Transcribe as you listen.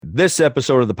This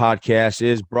episode of the podcast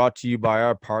is brought to you by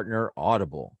our partner,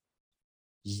 Audible.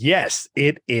 Yes,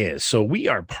 it is. So we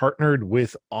are partnered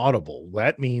with Audible.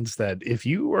 That means that if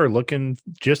you are looking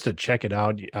just to check it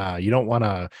out, you don't want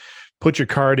to put your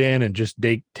card in and just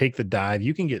take the dive,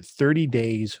 you can get 30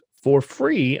 days for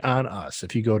free on us.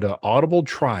 If you go to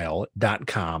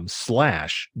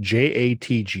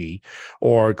audibletrial.com/JATG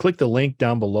or click the link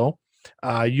down below,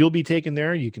 you'll be taken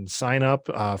there. You can sign up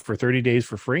for 30 days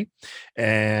for free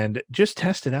and just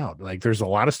test it out. Like there's a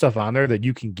lot of stuff on there that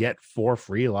you can get for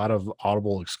free, a lot of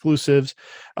Audible exclusives.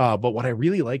 But what I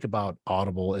really like about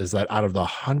Audible is that out of the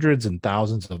hundreds and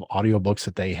thousands of audiobooks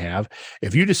that they have,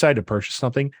 if you decide to purchase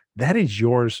something, that is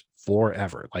yours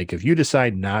forever. Like if you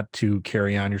decide not to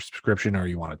carry on your subscription or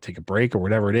you want to take a break or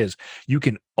whatever it is, you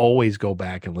can always go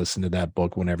back and listen to that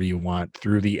book whenever you want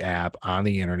through the app on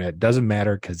the internet. Doesn't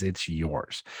matter because it's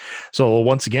yours. So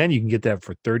once again, you can get that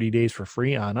for 30 days for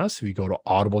free on us if you go to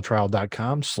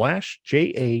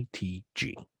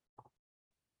audibletrial.com/JATG.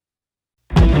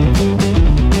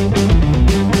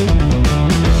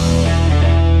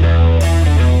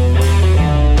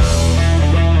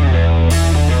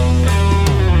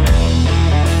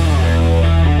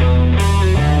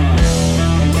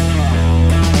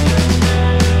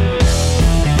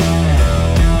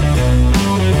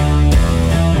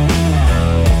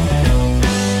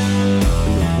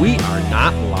 We are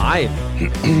not live.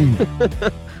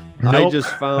 I Nope. just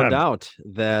found out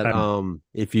that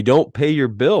if you don't pay your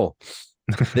bill,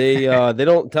 they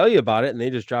don't tell you about it and they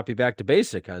just drop you back to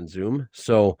basic on Zoom.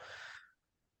 So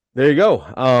there you go.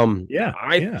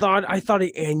 I thought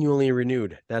it annually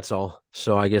renewed. That's all.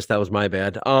 So I guess that was my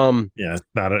bad. Yeah,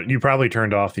 you probably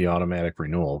turned off the automatic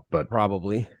renewal, but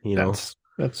Probably,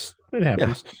 that's it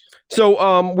happens.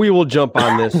 So we will jump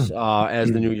on this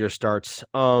as the new year starts.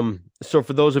 So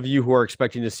for those of you who are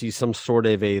expecting to see some sort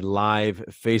of a live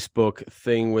Facebook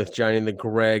thing with Johnny and the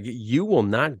Greg, you will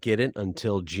not get it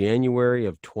until January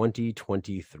of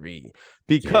 2023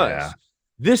 because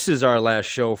this is our last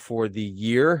show for the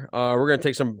year. We're gonna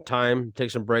take some time, take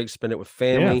some breaks, spend it with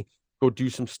family, go do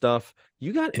some stuff.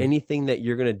 You got anything that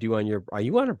you're gonna do on your? Are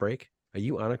you on a break? Are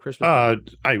you on a Christmas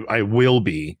break? I will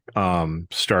be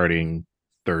starting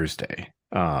Thursday.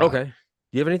 Okay.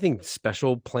 Do you have anything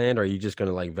special planned, or are you just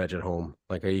gonna like veg at home?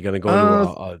 Like, are you gonna go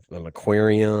to an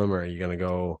aquarium, or are you gonna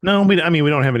go? No, we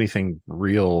don't have anything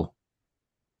real.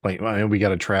 Like, we got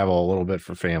to travel a little bit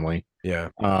for family. Yeah.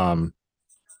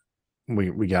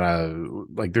 We gotta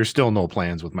there's still no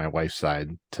plans with my wife's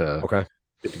side to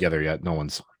get together yet. No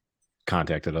one's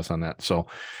contacted us on that. So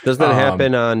does that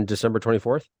happen on December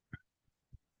 24th?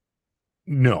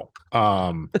 No.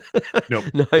 No,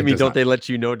 I mean, don't they let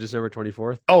you know December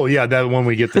 24th? Oh yeah, that when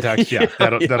we get the text,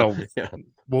 that'll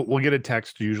we'll get a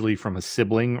text usually from a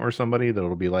sibling or somebody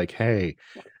that'll be like, hey,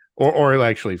 or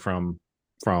actually from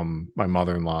my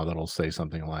mother-in-law that'll say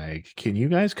something like, can you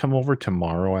guys come over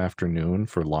tomorrow afternoon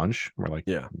for lunch? We're like,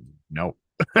 no.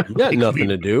 You got nothing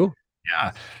to do.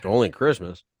 Yeah. It's only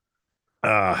Christmas.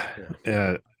 I'm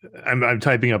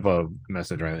typing up a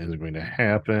message right now. Isn't going to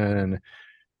happen.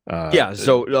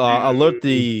 So alert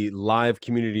the live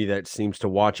community that seems to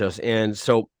watch us. And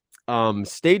so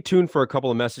stay tuned for a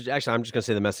couple of messages. Actually, I'm just gonna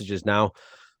say the messages now.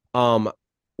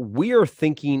 We are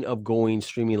thinking of going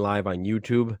streaming live on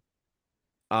YouTube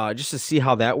just to see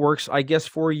how that works, I guess,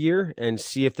 for a year and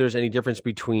see if there's any difference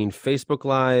between Facebook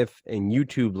Live and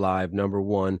YouTube Live, number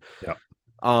one.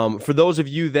 For those of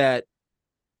you that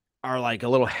are like a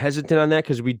little hesitant on that,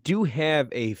 because we do have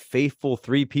a faithful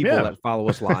 3 people that follow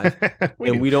us live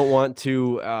and we don't want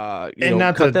to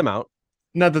cut them out.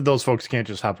 Not that those folks can't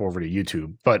just hop over to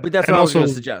YouTube, but that's what I was going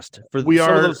to suggest.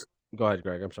 Go ahead,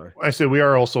 Greg. I'm sorry. I said we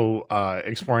are also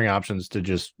exploring options to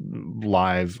just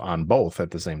live on both at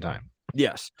the same time.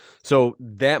 Yes. So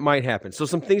that might happen. So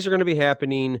some things are going to be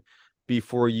happening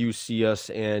before you see us,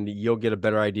 and you'll get a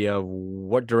better idea of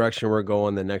what direction we're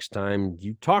going the next time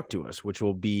you talk to us, which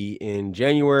will be in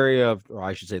January or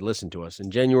I should say, listen to us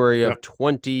in January of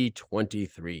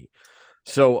 2023.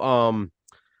 So,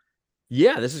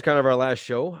 this is kind of our last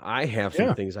show. I have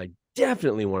some things I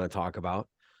definitely want to talk about.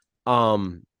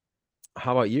 How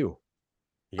about you?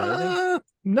 No,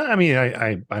 I mean,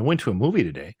 I went to a movie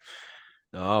today.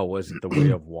 Oh, was it The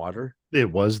Way of Water?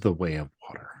 It was The Way of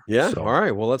Water. Yeah. So, all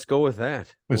right. Well, let's go with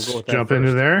that. Let's jump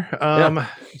into there.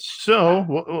 So,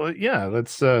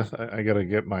 let's. I gotta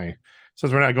get my.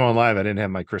 Since we're not going live, I didn't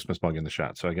have my Christmas mug in the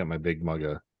shot, so I got my big mug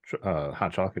of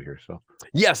hot chocolate here. So,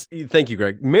 yes, thank you,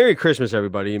 Greg. Merry Christmas,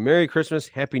 everybody. Merry Christmas.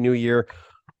 Happy New Year.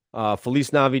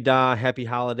 Feliz Navidad. Happy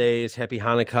holidays. Happy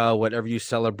Hanukkah. Whatever you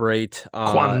celebrate.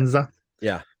 Kwanzaa.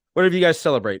 Yeah. Whatever you guys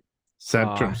celebrate.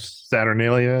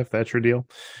 Saturnalia, if that's your deal.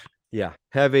 Yeah,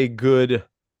 have a good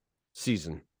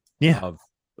season Yeah.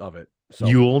 of it. So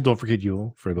Yule, don't forget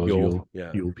Yule for those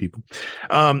Yule people.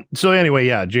 So anyway,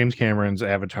 yeah, James Cameron's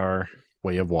Avatar,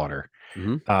 Way of Water.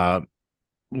 Mm-hmm. A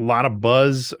lot of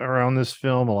buzz around this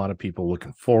film, a lot of people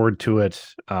looking forward to it.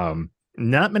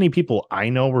 Not many people I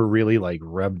know were really like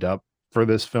revved up for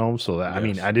this film. So that, I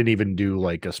mean, I didn't even do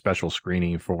like a special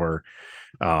screening for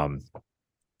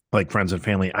like friends and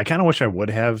family. I kind of wish I would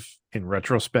have in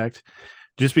retrospect,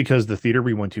 just because the theater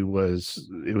we went to was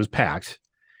packed.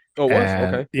 Oh, it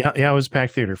was? Okay. Yeah, it was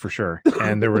packed theater for sure.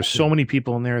 And there were so many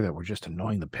people in there that were just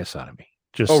annoying the piss out of me.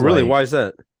 Just really? like, Why is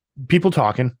that? people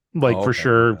talking, like, for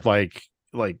sure, okay.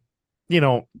 like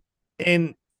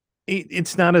and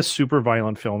it's not a super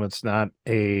violent film. It's not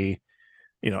a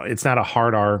it's not a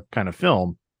hard R kind of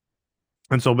film.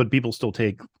 And so, but people still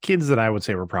take kids that I would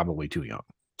say were probably too young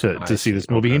to see this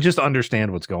movie and just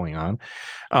understand what's going on.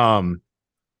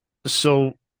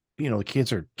 So, the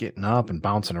kids are getting up and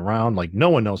bouncing around. Like, no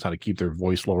one knows how to keep their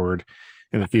voice lowered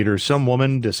in the theater. Some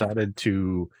woman decided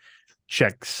to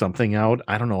check something out,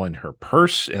 I don't know, in her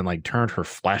purse, and like turned her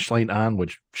flashlight on,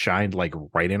 which shined like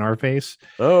right in our face.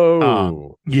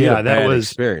 Yeah, that was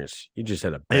experience. You just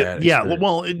had a bad experience.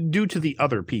 Well, due to the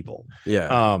other people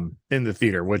in the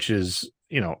theater, which is,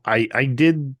 I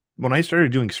did, when I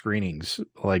started doing screenings,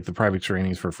 like the private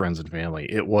screenings for friends and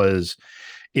family, it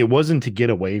wasn't to get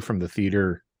away from the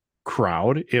theater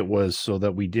crowd. It was so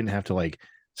that we didn't have to like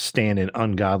stand in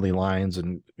ungodly lines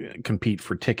and compete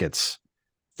for tickets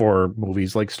for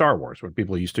movies like Star Wars, where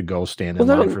people used to go stand in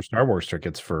line for Star Wars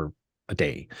tickets for a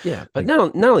day. Yeah, but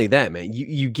not only that, man,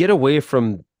 you get away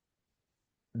from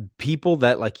people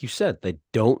that, like you said, they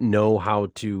don't know how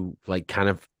to like kind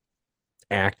of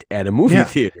act at a movie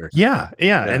theater. Yeah.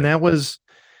 And that was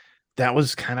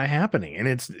kind of happening. And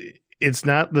it's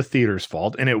not the theater's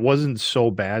fault. And it wasn't so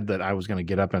bad that I was going to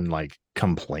get up and like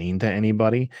complain to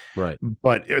anybody. Right.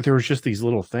 But there was just these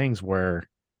little things where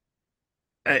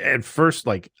at first,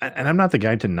 like, and I'm not the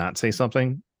guy to not say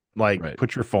something, like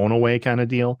put your phone away kind of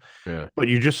deal. Yeah. But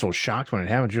you're just so shocked when it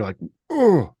happens. You're like,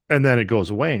 oh, and then it goes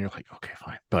away and you're like, okay,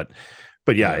 fine. But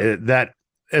yeah, that,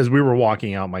 as we were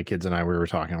walking out, my kids and I, we were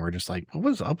talking, we're just like, what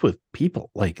was up with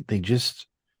people? Like, they just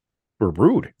were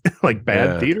rude, like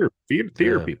bad theater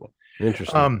people.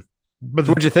 Interesting. But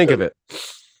what'd you think of it?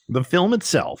 The film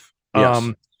itself,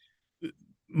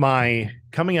 my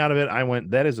coming out of it, I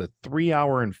went, that is a 3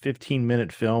 hour and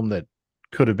 15-minute film that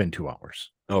could have been 2 hours.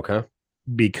 Okay.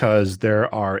 Because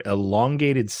there are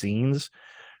elongated scenes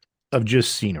of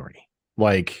just scenery,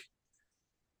 like,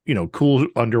 cool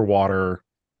underwater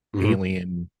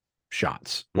alien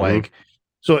shots. Like,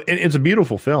 so it's a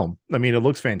beautiful film. I mean, it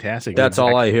looks fantastic. That's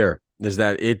all I hear, is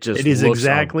that it is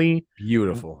exactly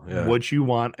beautiful. What you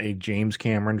want a James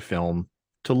Cameron film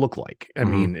to look like. I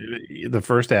mean, the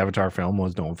first Avatar film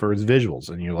was known for its visuals,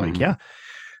 and you're like, yeah,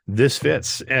 this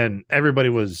fits. And everybody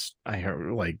was, I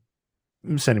heard, like,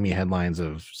 sending me headlines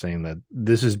of saying that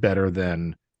this is better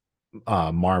than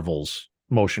Marvel's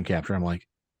motion capture. I'm like,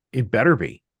 it better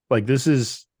be. Like, this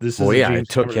is it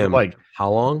took him like how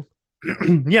long?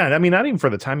 Yeah, I mean, not even for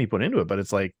the time he put into it, but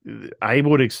it's like, I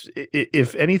would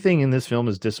if anything in this film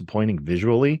is disappointing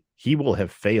visually, he will have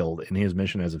failed in his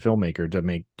mission as a filmmaker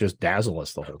to just dazzle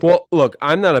us the whole time. Well, look,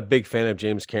 I'm not a big fan of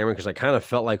James Cameron because I kind of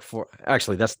felt like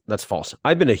actually that's false.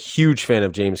 I've been a huge fan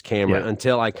of James Cameron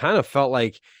until I kind of felt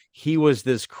like he was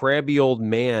this crabby old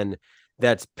man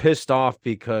that's pissed off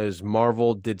because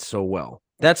Marvel did so well.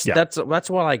 That's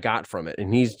what I got from it.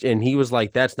 And he was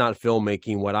like, that's not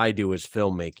filmmaking. What I do is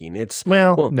filmmaking. It's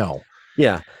no.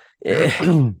 Yeah.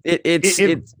 It's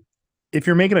if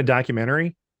you're making a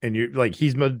documentary and you're like,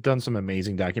 he's done some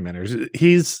amazing documentaries.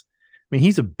 He's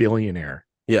a billionaire.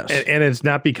 Yes. And it's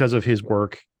not because of his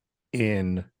work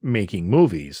in making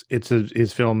movies. It's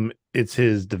his film. It's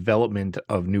his development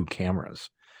of new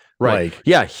cameras. Right.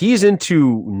 Like, he's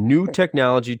into new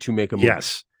technology to make a movie.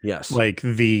 Yes. Like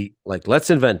let's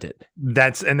invent it.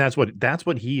 That's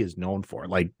what he is known for.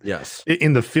 Like, yes.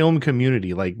 In the film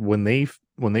community, like when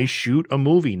they shoot a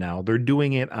movie now, they're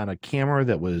doing it on a camera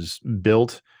that was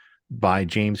built by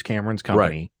James Cameron's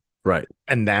company. Right.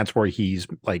 And that's where he's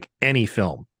like, any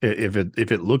film, if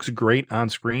it looks great on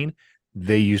screen,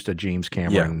 they used a James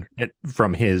Cameron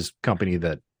from his company,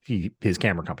 his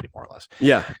camera company, more or less.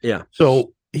 Yeah.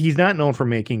 So he's not known for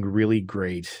making really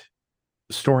great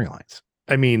storylines.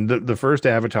 I mean, the first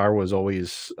Avatar was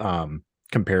always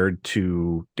compared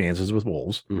to Dances with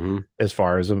Wolves, as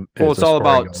far as it's all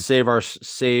about goes.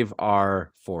 save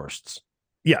our forests.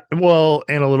 Yeah, well,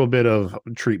 and a little bit of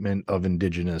treatment of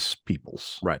indigenous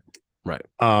peoples. Right.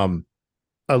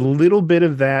 a little bit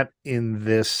of that in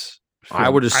this I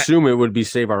film. would assume it would be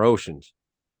Save Our Oceans.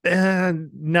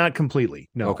 Not completely.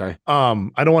 No. Okay.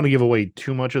 I don't want to give away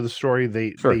too much of the story.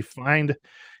 They find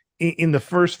in the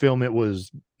first film it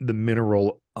was the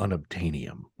mineral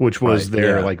unobtainium, which was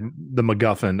like the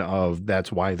MacGuffin of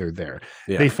that's why they're there.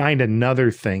 Yeah. They find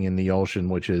another thing in the ocean,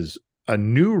 which is a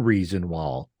new reason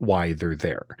why they're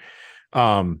there.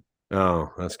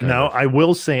 Oh, that's good. Now I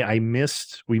will say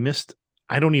we missed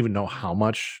I don't even know how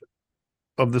much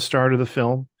of the start of the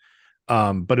film.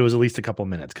 But it was at least a couple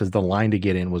minutes because the line to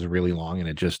get in was really long and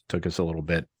it just took us a little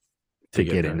bit to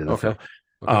get into the film.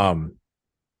 Okay.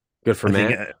 Good for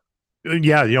Matt.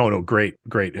 Yeah, no, great.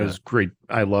 It was great.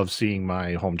 I love seeing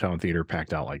my hometown theater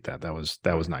packed out like that. That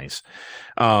was nice.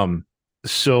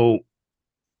 So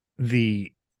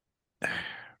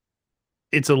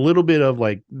it's a little bit of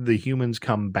like the humans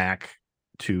come back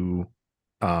to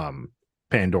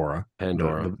Pandora,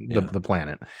 the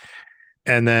planet,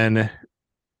 and then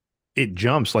it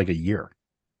jumps like a year,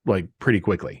 like pretty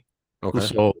quickly. Okay.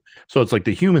 So it's like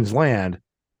the humans land,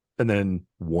 and then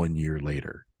 1 year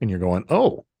later, and you're going,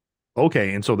 oh,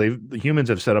 okay. And so the humans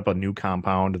have set up a new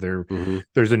compound.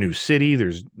 There's a new city.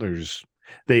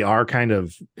 They are kind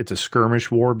of, it's a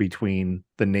skirmish war between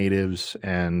the natives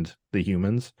and the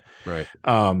humans. Right.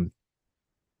 And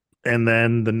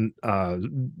then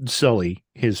Sully,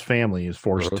 his family is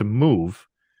forced to move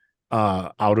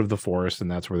out of the forest, and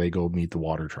that's where they go meet the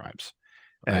water tribes.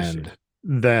 And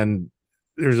then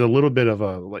there's a little bit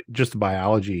of just the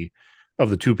biology of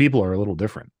the two people are a little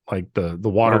different. Like the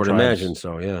water tribes, imagine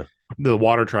so, yeah. The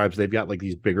water tribes, they've got like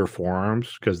these bigger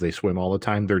forearms because they swim all the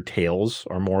time. Their tails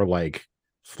are more like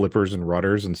flippers and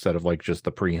rudders instead of like just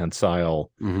the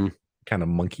prehensile kind of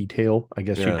monkey tail, I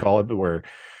guess you'd call it. Where,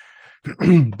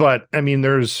 but I mean,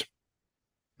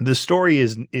 the story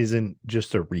isn't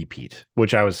just a repeat,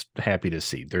 which I was happy to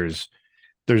see. There's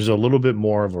a little bit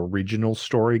more of original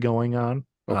story going on.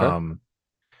 Okay.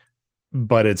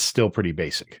 But it's still pretty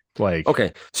basic. Like,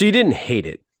 okay, so you didn't hate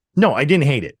it? No, I didn't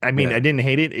hate it. I mean, I didn't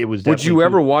hate it. It was. Would you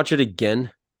ever watch it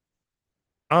again?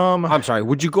 I'm sorry.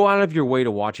 Would you go out of your way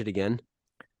to watch it again?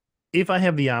 If I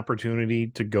have the opportunity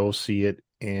to go see it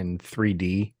in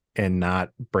 3D and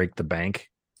not break the bank,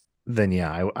 then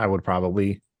yeah, I would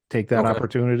probably take that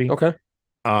opportunity. Okay.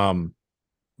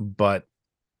 But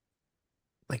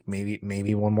like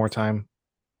maybe one more time.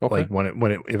 Okay. Like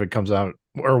if it comes out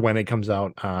when it comes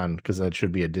out on, because that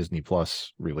should be a Disney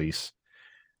Plus release.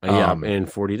 In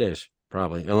 40 days,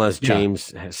 probably, unless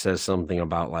James says something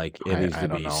about like it needs to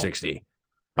be 60.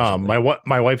 My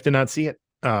wife did not see it.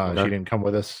 She didn't come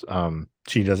with us.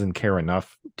 She doesn't care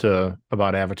enough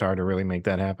about Avatar to really make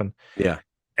that happen. Yeah.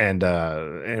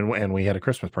 And we had a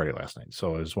Christmas party last night,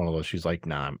 so it was one of those. She's like,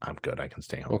 "Nah, I'm good. I can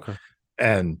stay home." Okay.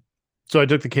 And so I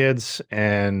took the kids,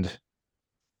 and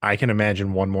I can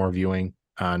imagine one more viewing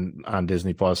on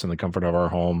Disney Plus in the comfort of our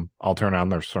home. I'll turn on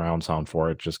their surround sound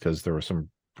for it just because there were some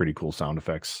pretty cool sound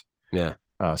effects. Yeah.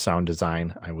 Sound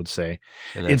design, I would say.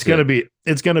 It's gonna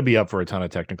be up for a ton of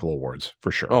technical awards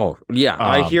for sure. Oh yeah.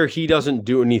 I hear he doesn't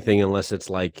do anything unless it's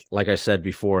like I said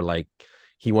before, like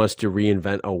he wants to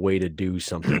reinvent a way to do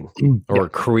something or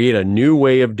create a new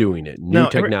way of doing it, new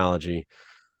technology.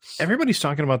 Everybody's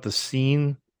talking about the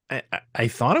scene. I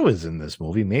thought it was in this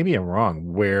movie. Maybe I'm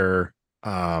wrong. Where,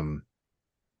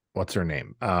 what's her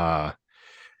name?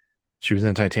 She was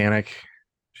in Titanic.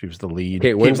 She was the lead.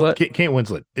 Kate Winslet. Kate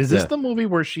Winslet. Is this the movie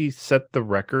where she set the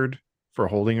record for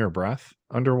holding her breath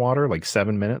underwater, like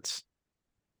 7 minutes?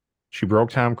 She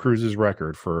broke Tom Cruise's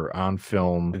record for on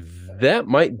film. That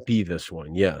might be this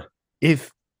one. Yeah.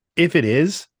 If it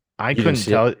is, I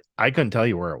couldn't tell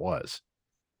you where it was.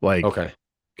 Like, okay.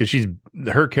 Because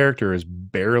her character is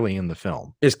barely in the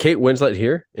film. Is Kate Winslet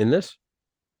here in this?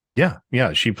 Yeah.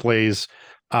 She plays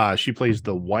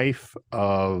the wife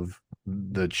of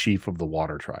the chief of the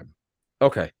water tribe.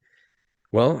 Okay.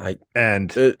 Well,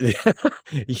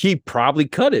 he probably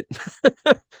cut it.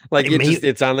 Like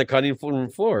it's on the cutting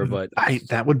floor, but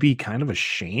that would be kind of a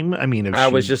shame. I mean, I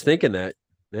was just thinking that.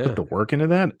 Yeah. Put the work into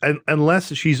that,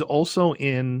 unless she's also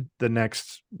in the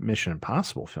next Mission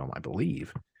Impossible film, I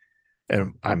believe.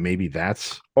 And maybe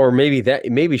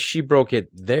she broke it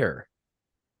there.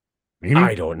 Maybe?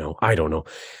 I don't know.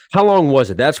 How long was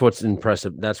it? That's what's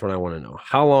impressive. That's what I want to know.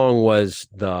 How long was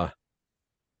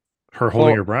her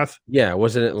holding her breath? Yeah,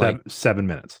 wasn't it like 7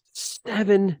 minutes?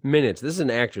 7 minutes. This is an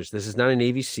actress. This is not a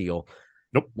Navy SEAL.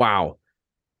 Nope. Wow.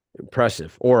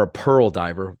 Impressive. Or a pearl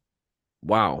diver.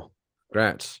 Wow.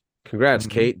 Congrats,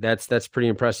 Kate. That's pretty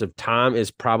impressive. Tom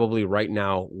is probably right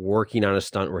now working on a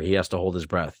stunt where he has to hold his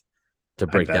breath to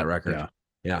break that record.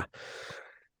 Yeah.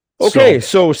 Okay,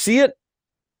 so see it.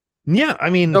 Yeah, I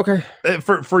mean, Okay.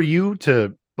 for you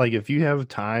to like, if you have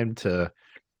time to,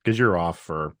 because you're off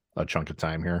for a chunk of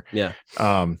time here, Yeah.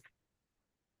 um,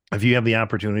 if you have the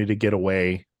opportunity to get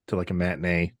away to like a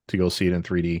matinee to go see it in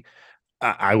 3D,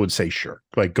 I would say sure,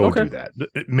 like go Okay. do that.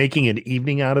 Making an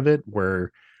evening out of it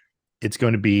where it's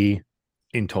going to be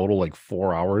in total like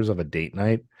 4 hours of a date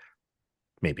night,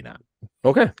 maybe not.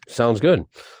 Okay. Sounds good.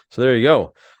 So there you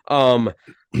go.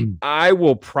 I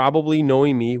will probably,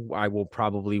 knowing me, I will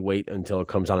probably wait until it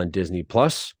comes on Disney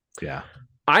Plus. Yeah.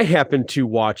 I happened to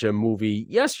watch a movie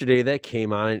yesterday that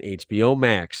came on HBO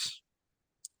Max.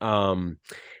 Um,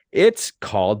 it's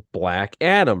called Black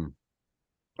Adam.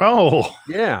 Oh,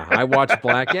 Yeah, I watched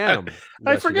Black Adam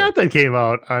I yesterday. forgot that came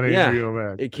out on Yeah, HBO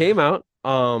Max. it came out.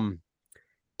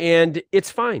 And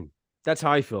it's fine. That's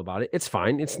how I feel about it. It's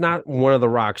fine. It's not one of The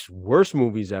Rock's worst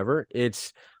movies ever.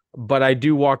 But I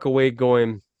do walk away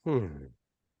going,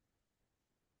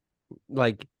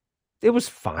 like it was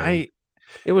fine. I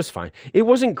It was fine. It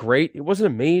wasn't great. It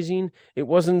wasn't amazing. It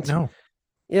wasn't, no.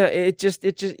 yeah,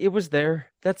 it was there.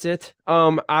 That's it.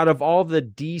 Out of all the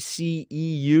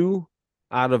DCEU,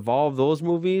 out of all of those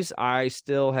movies, I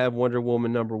still have Wonder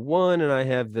Woman #1, and I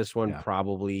have this one Yeah.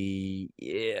 probably,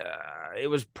 yeah, it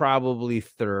was probably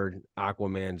third.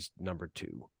 Aquaman's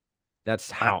 #2.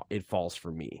 That's I, how it falls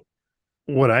for me.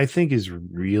 what I think is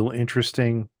real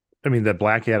interesting. I mean, that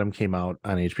Black Adam came out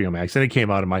on HBO Max, and it came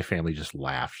out, and my family just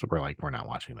laughed. We're like, we're not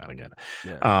watching that again.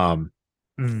 Yeah.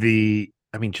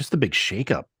 I mean, just the big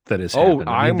shakeup that has Oh, happened.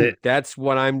 I mean, that's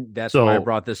why I so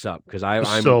brought this up because I'm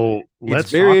so it's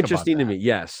let's very talk about interesting to that. me.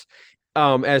 Yes.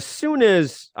 As soon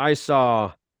as I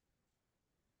saw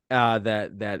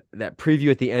that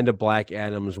preview at the end of Black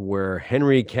Adams where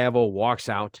Henry Cavill walks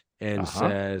out and Uh-huh.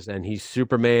 says, and he's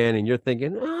Superman, and you're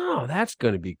thinking, oh, that's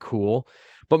going to be cool.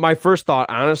 But my first thought,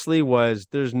 honestly, was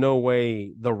there's no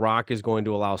way The Rock is going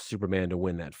to allow Superman to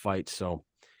win that fight. So,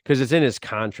 because it's in his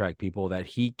contract, people, that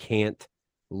he can't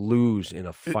lose in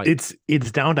a fight.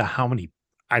 It's down to how many.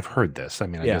 I've heard this. I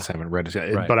mean, I Yeah, guess I haven't read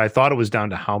it, right. but I thought it was down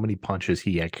to how many punches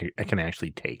he can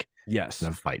actually take in Yes.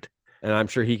 a fight. And I'm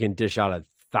sure he can dish out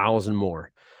 1,000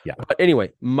 more. Yeah. But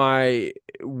anyway,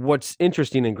 what's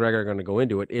interesting, and Greg are going to go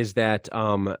into it, is that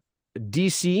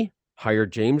DC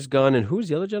hired James Gunn, and who's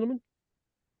the other gentleman?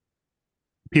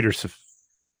 Peter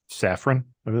Safran.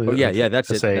 Oh yeah,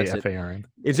 that's it. That's it. Safran.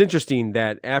 It's interesting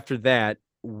that after that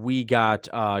we got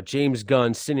James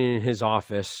Gunn sitting in his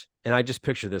office, and I just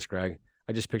picture this, Greg.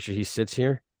 I just picture he sits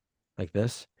here like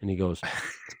this, and he goes,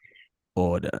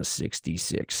 Order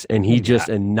 66. And he Yeah. just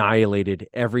annihilated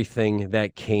everything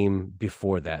that came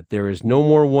before that. There is no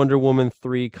more Wonder Woman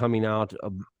 3 coming out.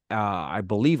 I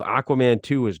believe Aquaman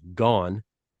 2 is gone.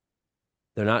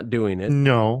 They're not doing it.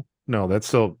 No, that's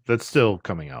still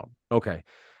coming out. Okay.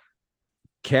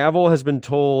 Cavill has been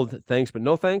told thanks, but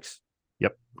no thanks.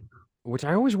 Yep. Which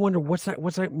I always wonder what's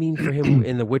that mean for him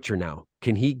in The Witcher now?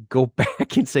 Can he go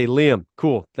back and say, Liam,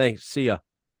 cool, thanks, see ya?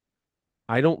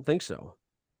 I don't think so.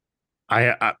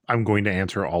 I'm going to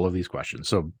answer all of these questions.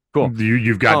 So Cool.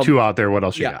 You've got two out there. What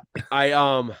else you got?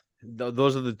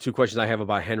 Those are the two questions I have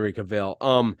about Henry Cavill.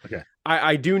 Okay.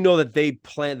 I do know that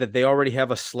they already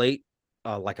have a slate,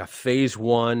 like a phase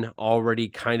 1 already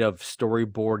kind of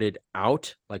storyboarded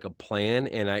out, like a plan,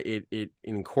 and it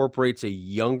incorporates a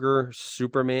younger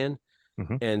Superman,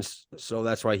 and so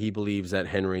that's why he believes that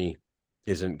Henry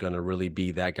isn't going to really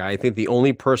be that guy. I think the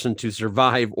only person to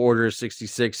survive Order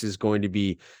 66 is going to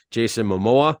be Jason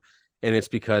Momoa, and it's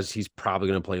because he's probably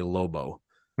going to play Lobo.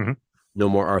 No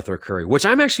more Arthur Curry, which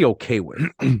I'm actually okay with.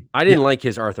 I didn't like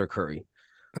his Arthur Curry,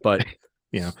 but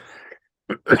yeah.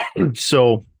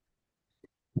 So,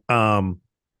 I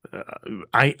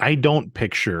don't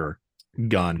picture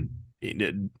Gunn,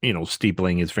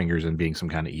 steepling his fingers and being some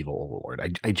kind of evil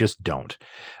overlord. I just don't.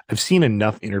 I've seen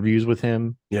enough interviews with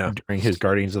him during his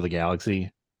Guardians of the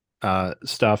Galaxy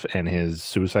stuff and his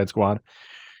Suicide Squad.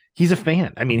 He's a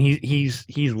fan. I mean, he's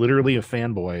literally a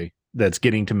fanboy that's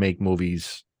getting to make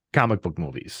movies, comic book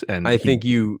movies. And I think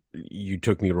you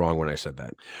took me wrong when I said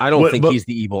that. I don't think he's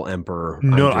the evil emperor.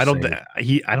 No, I don't.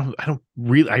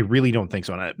 I really don't think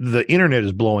so. And the internet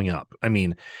is blowing up. I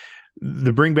mean,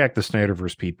 the Bring Back the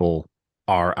Snyderverse people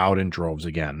are out in droves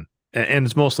again, and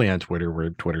it's mostly on Twitter, where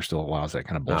Twitter still allows that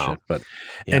kind of bullshit. But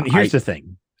and here's the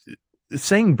thing: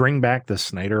 saying Bring Back the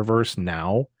Snyderverse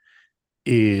now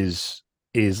is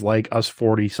like us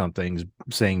 40 somethings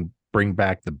saying bring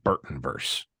back the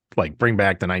Burtonverse. like bring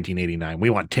back the 1989. We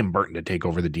want Tim Burton to take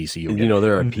over the DCU again.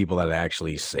 There are people that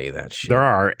actually say that shit. There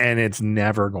are, and it's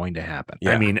never going to happen.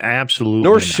 Yeah. I mean, absolutely.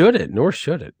 Nor should it. Nor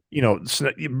should it.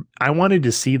 I wanted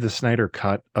to see the Snyder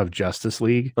cut of Justice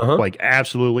League. Like,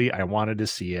 absolutely, I wanted to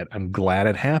see it. I'm glad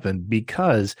it happened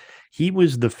because he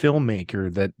was the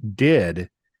filmmaker that did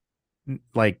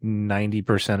like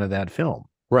 90% of that film.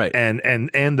 Right. And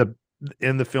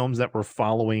the films that were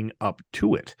following up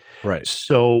to it. Right.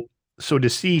 So to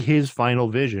see his final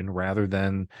vision rather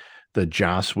than the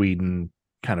Joss Whedon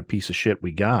kind of piece of shit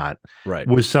we got, right,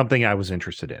 was something I was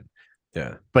interested in.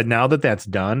 Yeah. But now that that's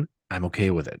done, I'm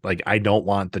okay with it. Like, I don't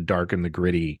want the dark and the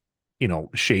gritty,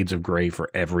 shades of gray for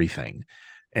everything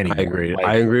anymore. I agree.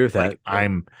 I agree with that.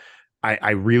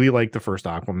 I really like the first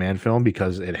Aquaman film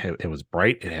because it was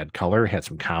bright, it had color, it had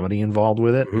some comedy involved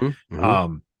with it.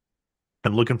 I'm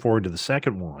looking forward to the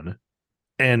second one,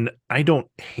 and I don't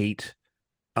hate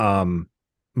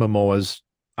Momoa's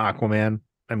Aquaman.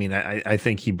 I mean, I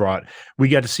think we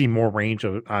got to see more range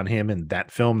on him in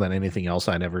that film than anything else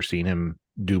I'd ever seen him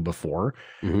do before,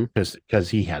 because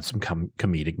he had some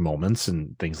comedic moments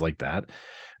and things like that.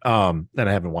 And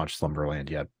I haven't watched Slumberland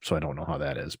yet, so I don't know how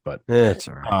that is, but it's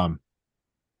all right.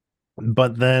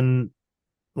 But then,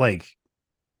 like,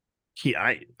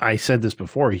 I said this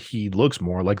before, he looks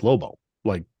more like Lobo.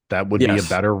 Like, that would be a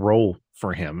better role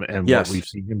for him, and what we've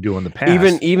seen him do in the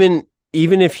past. Even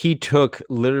if he took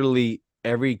literally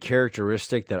every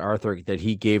characteristic that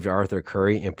he gave to Arthur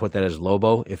Curry and put that as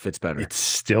Lobo, it fits better. It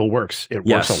still works. It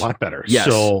works a lot better. Yes.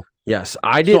 So yes,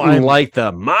 I didn't like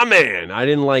my man. I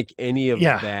didn't like any of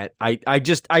that. I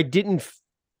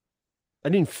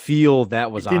didn't feel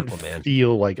that was Aquaman.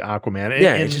 Feel like Aquaman.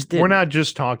 It just didn't. We're not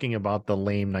just talking about the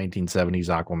lame 1970s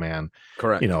Aquaman.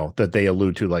 Correct. That they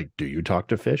allude to, like, do you talk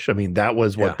to fish? I mean, that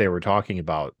was what they were talking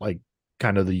about, like,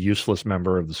 kind of the useless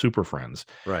member of the Super Friends.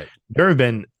 Right. There have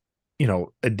been,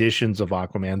 editions of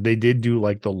Aquaman. They did do,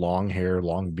 like, the long hair,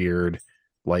 long beard,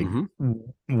 like,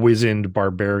 wizened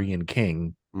barbarian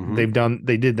king. They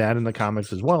did that in the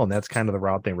comics as well, and that's kind of the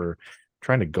route they were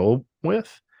trying to go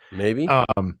with. Maybe.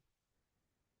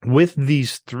 With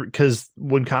these three, because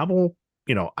when Cavill,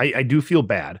 I do feel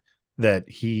bad that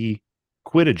he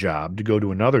quit a job to go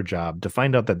to another job to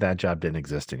find out that job didn't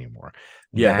exist anymore.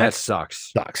 Yeah, that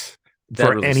sucks. Sucks.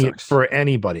 Sucks. For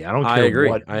anybody. I don't care.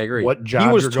 I agree. What job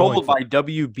he was told by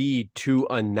WB to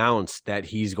announce that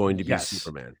he's going to be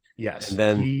Superman. Yes. And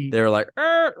then they're like,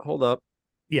 hold up.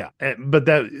 Yeah. But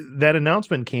that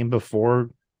announcement came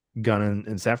before Gunn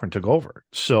and Safran took over.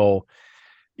 So,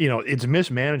 it's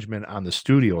mismanagement on the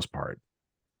studio's part.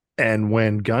 And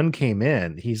when Gunn came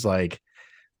in, he's like,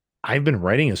 I've been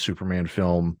writing a Superman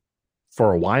film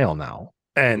for a while now.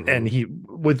 And he,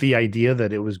 with the idea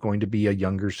that it was going to be a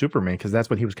younger Superman, because that's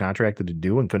what he was contracted to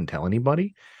do and couldn't tell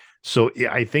anybody. So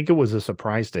I think it was a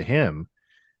surprise to him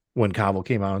when Cavill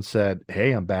came out and said,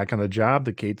 hey, I'm back on the job.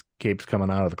 The cape's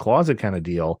coming out of the closet kind of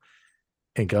deal.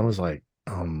 And Gunn was like,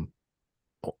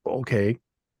 okay,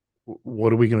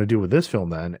 what are we going to do with this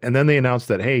film then? And then they announced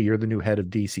that, hey, you're the new head of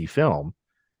DC Film.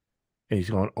 And he's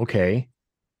going, okay,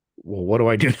 well, what do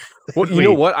I do? Well, you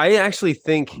know what? I actually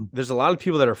think there's a lot of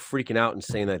people that are freaking out and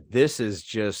saying that this is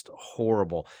just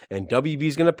horrible. And WB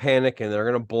is going to panic and they're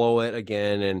going to blow it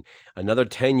again. And another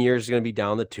 10 years is going to be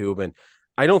down the tube. And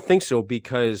I don't think so,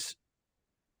 because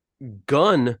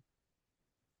Gunn,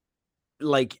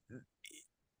 like,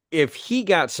 if he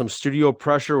got some studio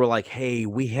pressure, we're like, hey,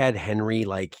 we had Henry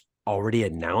like already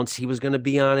announced he was going to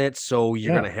be on it, so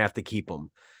you're going to have to keep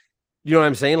him. You know what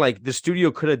I'm saying? Like, the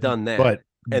studio could have done that,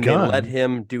 and Gunn, they let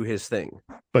him do his thing.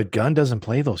 But Gunn doesn't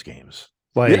play those games.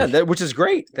 Like, which is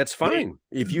great. That's fine.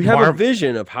 If you have a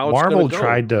vision of how Marvel it's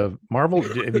going to go. Marvel,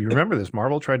 if you remember this,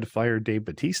 Marvel tried to fire Dave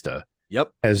Bautista.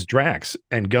 Yep. As Drax,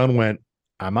 and Gunn went,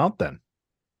 I'm out then.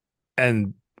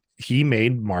 And he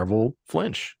made Marvel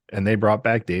flinch, and they brought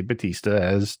back Dave Bautista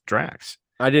as Drax.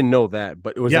 I didn't know that,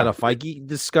 but was that a Feige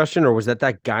discussion, or was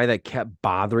that guy that kept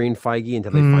bothering Feige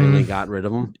until they finally got rid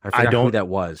of him? I forgot who that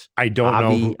was. I don't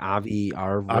know. Avi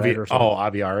Arad or something.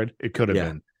 Avi Arad. It could have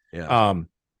been. Yeah.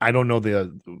 I don't know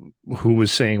who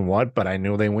was saying what, but I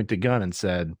know they went to Gunn and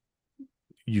said,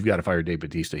 you've got to fire Dave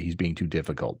Bautista. He's being too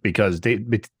difficult, because Dave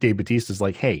Bautista's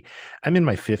like, hey, I'm in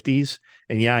my 50s,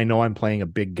 and I know I'm playing a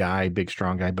big guy, big,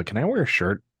 strong guy, but can I wear a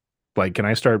shirt? Like, can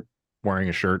I start wearing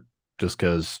a shirt just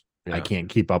because I can't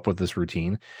keep up with this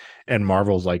routine? And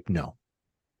Marvel's like, no.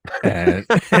 And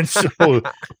so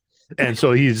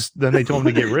then they told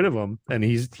him to get rid of him, and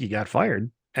he got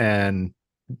fired. And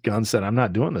Gunn said, I'm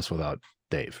not doing this without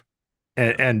Dave.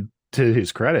 And to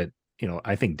his credit,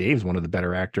 I think Dave's one of the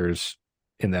better actors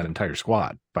in that entire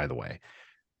squad, by the way,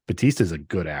 Batista's a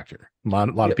good actor. A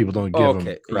lot Yeah. of people don't give him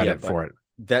Okay. Yeah, credit but for it.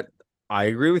 that I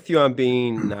agree with you on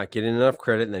being not getting enough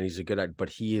credit, and that he's a good actor, but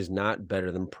he is not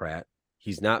better than Pratt.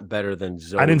 He's not better than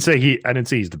Zoe. I didn't say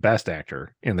he's the best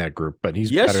actor in that group, but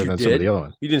he's Yes, better you than some of did. the other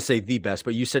ones. You didn't say the best,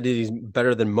 but you said that he's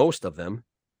better than most of them.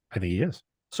 I think he is.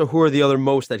 So who are the other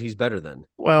most that he's better than?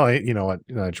 Well, you know what?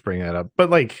 I just bring that up. But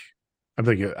like, I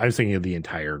was thinking of the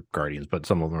entire Guardians, but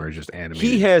some of them are just animated.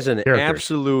 He has an characters.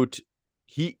 absolute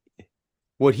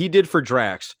what he did for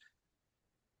Drax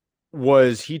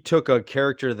was he took a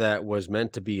character that was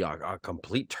meant to be a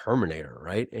complete Terminator,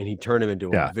 right? And he turned him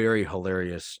into a very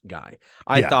hilarious guy.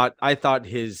 I thought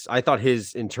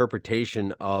his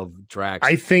interpretation of Drax,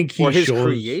 I think or his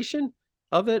creation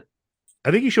of it.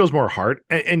 I think he shows more heart.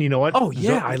 And you know what? Oh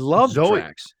yeah, I love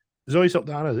Drax. Zoe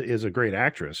Saldana is a great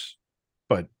actress,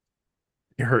 but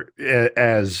her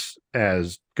as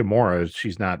Gamora,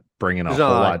 she's not bringing a whole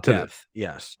lot to depth.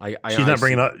 Yes,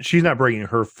 she's not bringing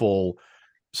her full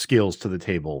skills to the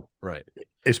table, right?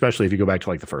 Especially if you go back to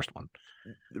like the first one,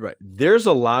 right? There's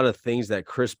a lot of things that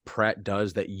Chris Pratt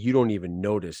does that you don't even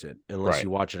notice it unless you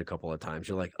watch it a couple of times.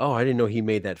 You're like, oh, I didn't know he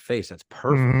made that face. That's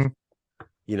perfect.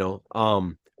 You know,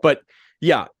 but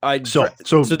yeah, so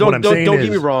don't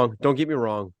get me wrong. Don't get me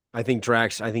wrong. I think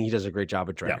he does a great job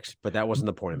at Drax, but that wasn't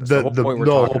the point of this. The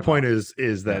whole point is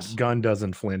that Gunn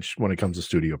doesn't flinch when it comes to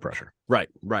studio pressure. Right.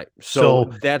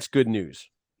 So that's good news.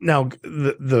 Now,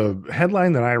 the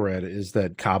headline that I read is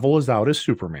that Cavill is out as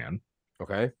Superman.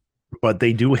 Okay. But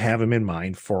they do have him in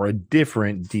mind for a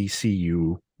different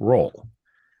DCU role.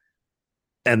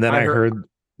 And then I heard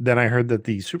that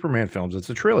the Superman films, it's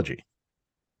a trilogy.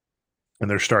 And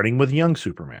they're starting with young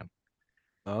Superman.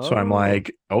 Oh. So I'm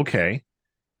like, okay,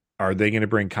 are they going to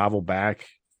bring Cavill back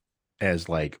as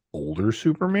like older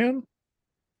Superman?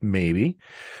 Maybe.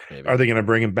 Are they going to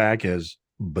bring him back as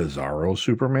Bizarro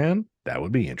Superman? That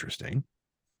would be interesting.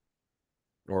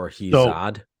 Or he's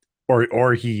Zod.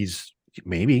 Or he's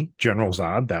maybe General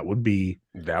Zod. That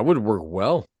would work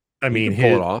well. I mean, pull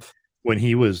it off when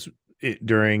he was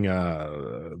during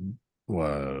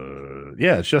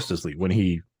it's Justice League, when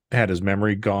he had his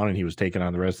memory gone and he was taking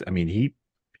on the rest. I mean, he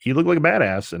looked like a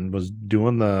badass and was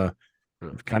doing the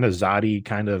kind of Zod-y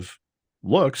kind of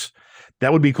looks.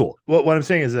 That would be cool. Well, what I'm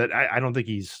saying is that I don't think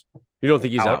he's. You don't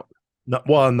think he's out? No,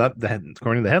 well, according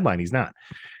to the headline, he's not.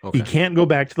 Okay. He can't go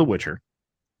back to The Witcher.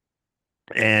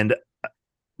 And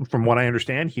from what I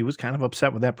understand, he was kind of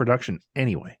upset with that production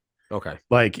anyway. Okay.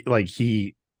 Like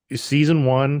season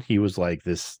 1, he was like,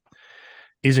 this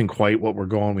isn't quite what we're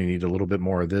going. We need a little bit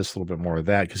more of this, a little bit more of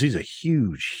that, because he's a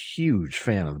huge, huge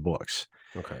fan of the books.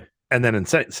 Okay. And then in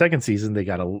second season, they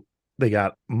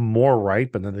got more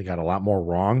right, but then they got a lot more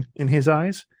wrong in his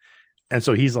eyes. And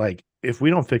so he's like, if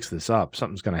we don't fix this up,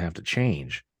 something's going to have to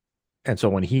change. And so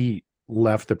when he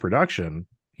left the production,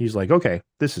 he's like, okay,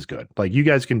 this is good. Like, you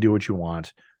guys can do what you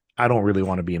want. I don't really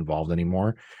want to be involved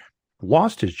anymore.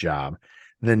 Lost his job.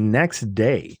 The next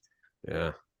day,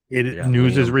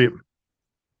 news is real.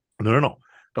 No.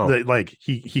 Oh.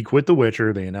 He quit The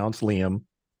Witcher. They announced Liam.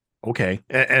 Okay.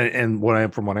 And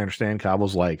from what I understand,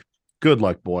 Cavill's like, good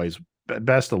luck, boys.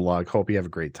 Best of luck. Hope you have a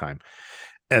great time.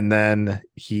 And then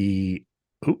we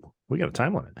got a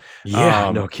time limit.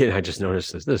 Yeah, no kidding. I just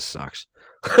noticed this. This sucks.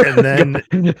 And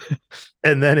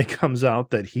then it comes out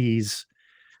that he's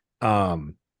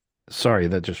sorry,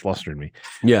 that just flustered me.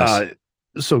 Yes.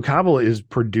 So Cavill is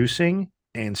producing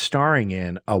and starring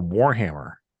in a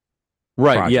Warhammer.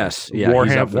 Right. Project. Yes. Yeah.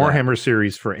 Warhammer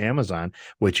series for Amazon,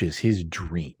 which is his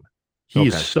dream. He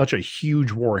is such a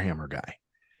huge Warhammer guy.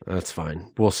 That's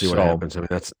fine. We'll see what happens. I mean,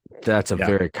 that's a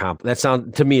very it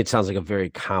sounds like a very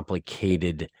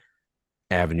complicated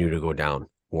avenue to go down.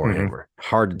 Warhammer. Mm-hmm.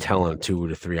 Hard to tell in a 2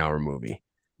 to 3 hour movie.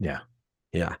 Yeah.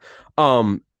 Yeah.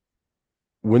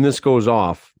 When this goes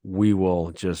off, we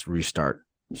will just restart.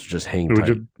 So just hang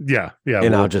tight.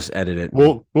 And I'll just edit it.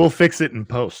 We'll fix it in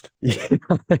post.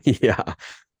 Yeah.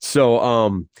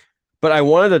 So, but I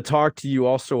wanted to talk to you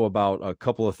also about a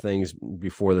couple of things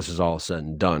before this is all said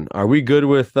and done. Are we good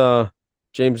with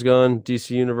James Gunn,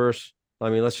 DC Universe? I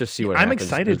mean, let's just see what happens. I'm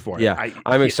excited for it. Yeah,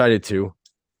 I'm excited too.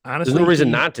 Honestly, there's no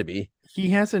reason not to be. He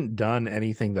hasn't done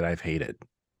anything that I've hated.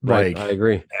 Right, I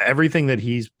agree. Everything that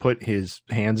he's put his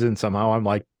hands in, somehow I'm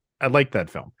like, I like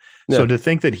that film. Yeah. So to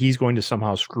think that he's going to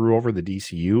somehow screw over the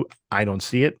DCU, I don't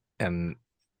see it. And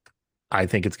I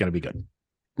think it's going to be good.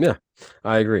 Yeah,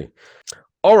 I agree.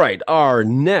 All right. Our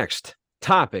next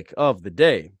topic of the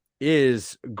day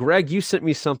is, Greg, you sent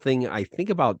me something, I think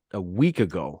about a week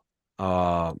ago.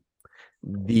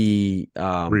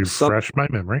 Refresh my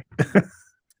memory.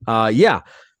 Yeah.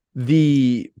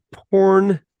 The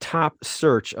porn top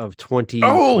search of Oh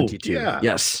 2022. yeah.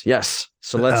 Yes, yes.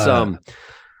 So let's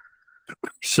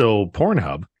So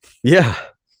Pornhub, yeah.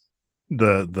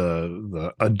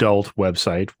 the adult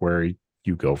website where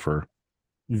you go for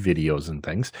videos and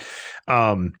things,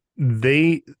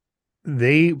 they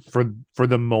for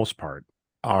the most part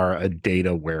are a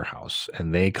data warehouse,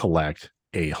 and they collect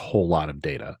a whole lot of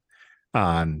data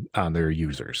on their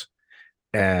users.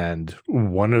 And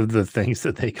one of the things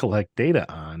that they collect data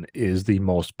on is the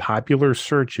most popular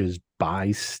searches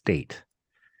by state.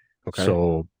 Okay.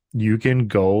 So you can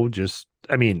go just,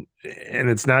 I mean, and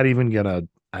it's not even gonna,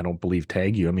 I don't believe,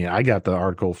 tag you. I mean, I got the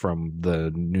article from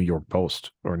the New York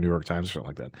Post or New York Times or something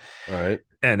like that. All right.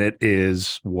 And it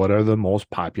is, what are the most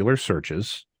popular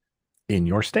searches in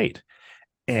your state?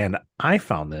 And I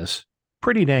found this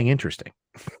pretty dang interesting.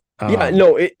 Yeah,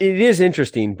 no, it is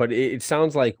interesting, but it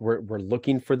sounds like we're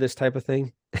looking for this type of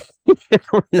thing.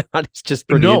 We're not. It's just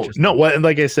pretty interesting. No. Well,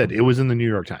 like I said, it was in the New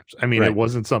York Times. I mean, Right. it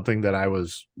wasn't something that I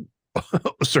was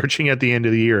searching at the end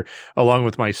of the year, along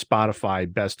with my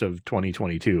Spotify best of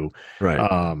 2022. Right.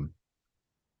 I'm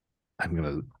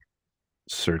gonna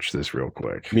search this real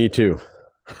quick. Me too.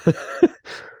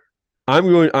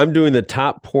 I'm doing the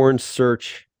top porn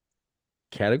search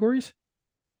categories.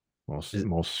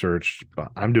 Most searched.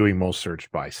 I'm doing most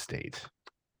searched by state,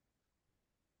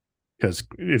 because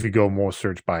if you go most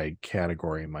searched by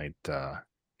category, it might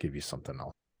give you something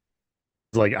else.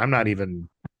 Like I'm not even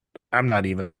on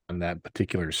that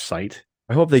particular site.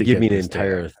 I hope they to give get me an this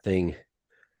entire data. thing.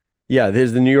 Yeah,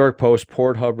 there's the New York Post.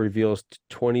 Pornhub reveals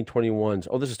 2021's.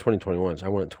 Oh, this is 2021's. I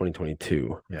want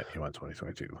 2022. Yeah, you want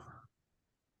 2022.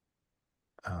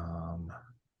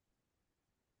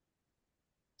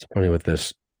 It's funny with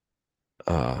this.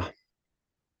 Let's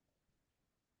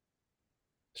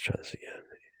try this again.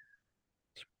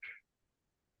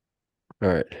 All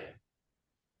right.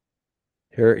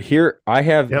 Here I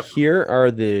have Yep. here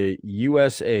are the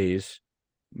USA's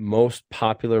most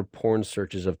popular porn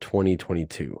searches of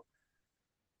 2022.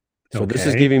 So this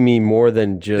is Okay. giving me more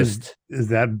than just Is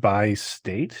that by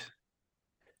state?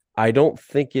 I don't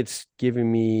think it's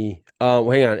giving me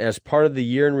hang on. As part of the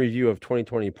year in review of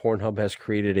 2020, Pornhub has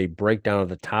created a breakdown of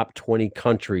the top 20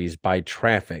 countries by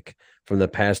traffic from the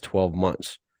past 12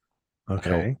 months.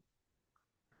 Okay.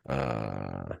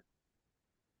 I'm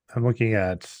looking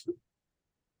at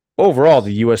overall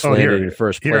the US Oh, landed here. in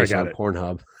first Here, I place got on it.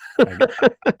 Pornhub.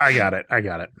 I got it. I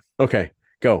got it. Okay,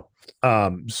 go.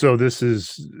 So this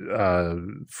is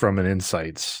from an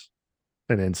Insights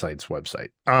website.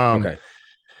 Okay.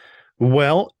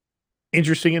 Well,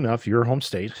 interesting enough, your home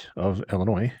state of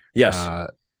Illinois, Yes.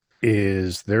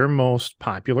 is their most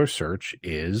popular search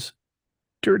is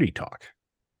dirty talk,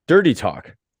 Dirty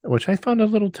talk. which I found a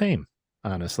little tame,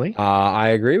 honestly. I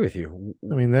agree with you.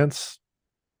 I mean,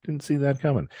 didn't see that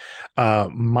coming.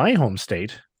 My home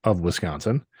state of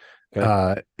Wisconsin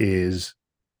Okay. is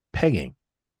pegging.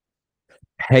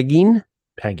 Pegging?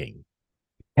 Pegging.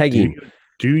 Pegging.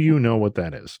 Do you know what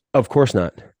that is? Of course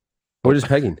not. What is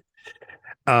pegging?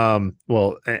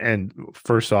 Well, and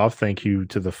first off, thank you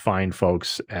to the fine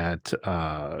folks at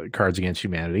Cards Against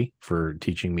Humanity for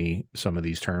teaching me some of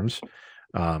these terms.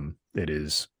 It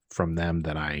is from them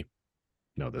that I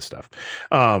know this stuff.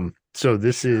 So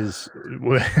this is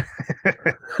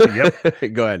yep.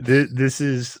 Go ahead. This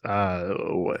is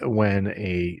when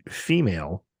a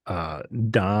female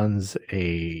dons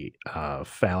a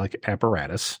phallic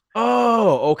apparatus.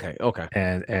 Oh, okay, okay.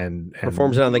 And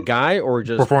Performs it on the guy or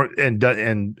just perform and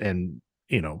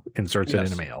inserts it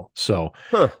in a male. So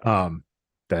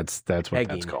that's what pegging.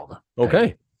 that's called.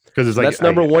 Okay. Because it's like that's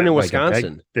number one in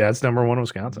Wisconsin. That's number one in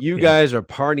Wisconsin. You guys are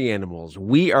party animals.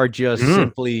 We are just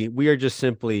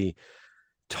simply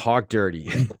talk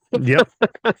dirty. Yep.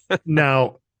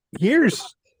 Now,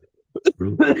 here's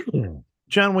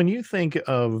John, when you think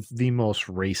of the most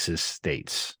racist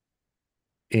states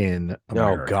in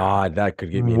America, oh God, that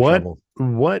could get me in trouble.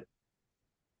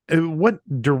 What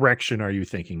direction are you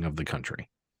thinking of the country?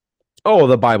 Oh,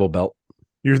 the Bible Belt.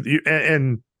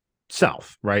 And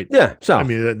South, right? Yeah, South. I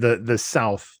mean, the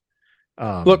South.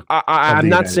 Look, I'm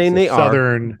not saying they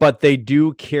Southern, are, but they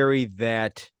do carry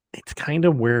that. It's kind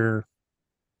of where,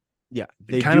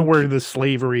 where the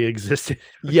slavery existed.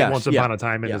 Yes, once upon a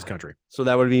time in this country. So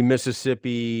that would be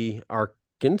Mississippi,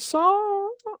 Arkansas.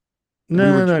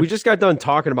 No, we just got done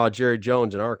talking about Jerry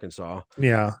Jones in Arkansas.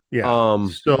 Yeah.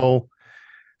 So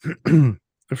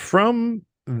from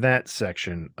that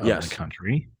section of the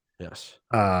country, yes,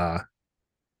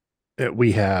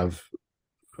 we have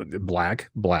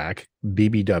black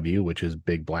BBW, which is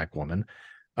big black woman,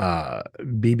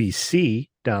 BBC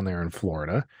down there in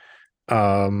Florida,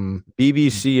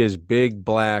 BBC is big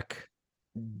black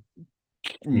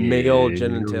male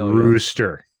genitalia.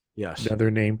 Rooster. Yes.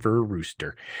 Another name for a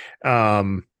rooster.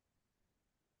 And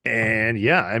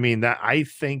yeah, I mean that I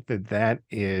think that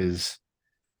is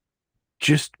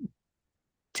just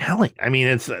telling. I mean,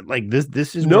 it's like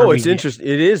this is where No, we it's interesting.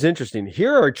 It is interesting.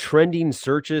 Here are trending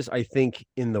searches, I think,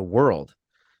 in the world.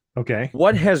 Okay.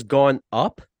 What has gone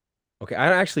up? Okay, I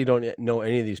actually don't know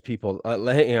any of these people.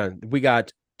 Hang on. We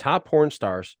got top porn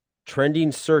stars,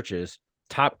 trending searches,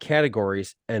 top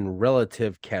categories, and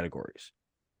relative categories.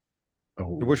 Oh.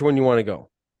 Which one you want to go?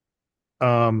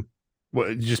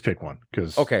 Well, just pick one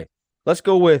because Okay, let's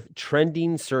go with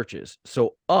trending searches.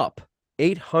 So up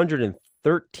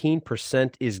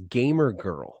 813% is gamer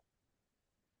girl.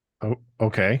 oh,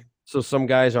 okay. So some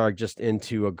guys are just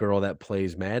into a girl that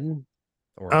plays Madden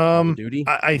or Call of Duty.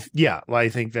 Yeah, I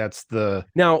think that's the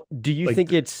Now, do you like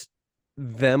think it's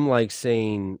them like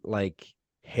saying like,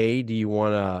 "Hey, do you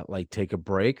want to like take a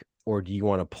break or do you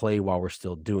want to play while we're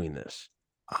still doing this?"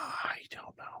 I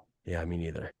don't know. Yeah, me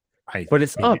neither. I But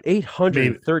it's up maybe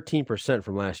 813%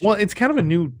 from last well, year. it's kind of a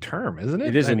new term, isn't it?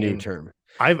 It is I a new mean, term.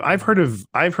 I've heard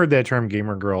that term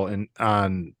gamer girl in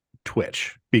on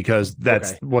Twitch because that's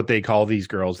Okay. what they call these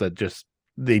girls that just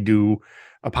they do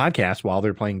a podcast while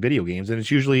they're playing video games, and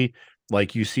it's usually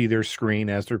like you see their screen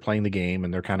as they're playing the game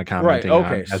and they're kind of Right. commenting on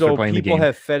Okay. as they're So playing the people game.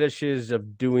 have fetishes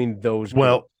of doing those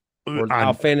Well, or a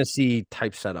on fantasy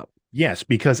type setup. yes,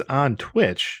 because on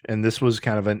Twitch, and this was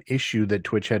kind of an issue that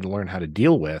Twitch had to learn how to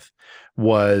deal with,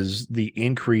 was the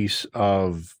increase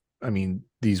of, I mean,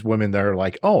 these women that are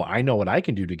like, oh, I know what I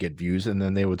can do to get views. And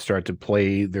then they would start to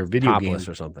play their video Topless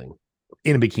game or something.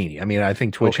 in a bikini. I mean, I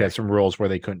think Twitch Okay. had some rules where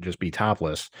they couldn't just be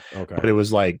topless, Okay. but it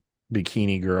was like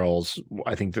bikini girls.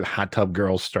 I think the hot tub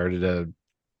girls started to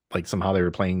like somehow they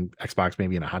were playing Xbox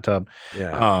maybe in a hot tub.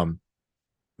 Yeah.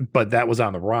 But that was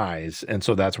on the rise, and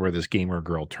so that's where this gamer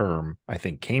girl term I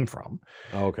think came from.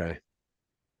 Okay.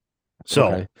 So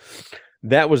Okay.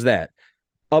 That was that.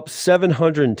 Up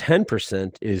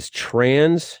 710% is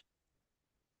trans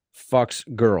fucks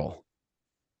girl.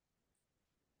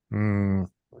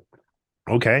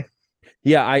 Okay.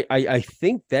 Yeah, I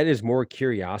think that is more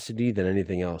curiosity than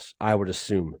anything else, I would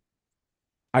assume.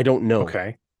 I don't know.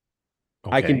 Okay.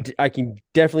 I can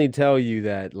definitely tell you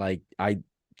that like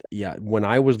when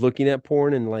I was looking at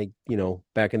porn and like,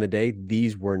 back in the day,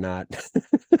 these were not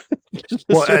the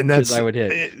Well, and that's I would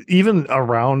hit. even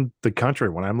around the country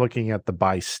when I'm looking at the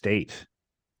by state.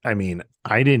 I mean,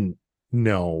 I didn't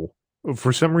know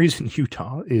for some reason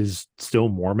Utah is still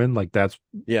Mormon. Like that's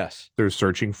Yes. they're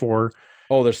searching for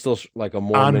Oh, there's still like a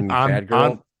Mormon bad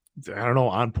girl. I don't know,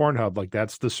 on Pornhub, like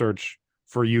that's the search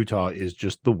for Utah is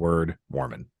just the word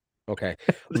Mormon. Okay.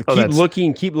 So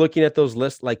Keep looking at those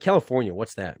lists. Like California,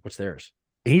 what's that? What's theirs?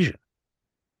 Asian.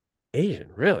 Asian,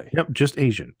 really? Yep, just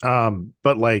Asian.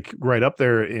 But like right up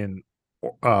there in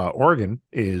Oregon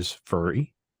is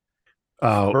furry.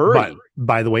 Furry. But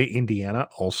by the way, Indiana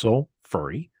also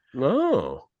furry,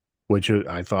 Oh. which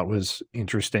I thought was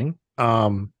interesting.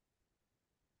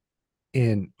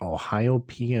 In Ohio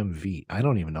PMV, I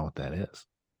don't even know what that is.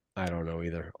 I don't know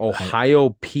either. Ohio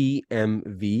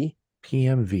PMV.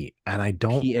 PMV, and I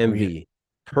don't PMV.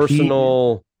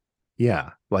 Personal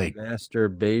yeah, like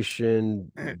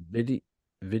masturbation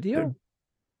video?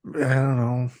 I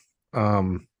don't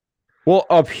know. Well,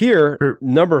 up here,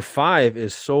 number 5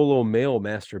 is solo male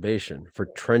masturbation for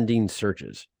trending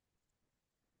searches.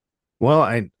 Well,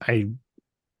 I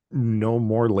know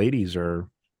more ladies are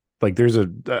like there's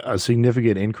a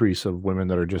significant increase of women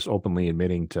that are just openly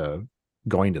admitting to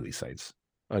going to these sites.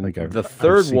 Like the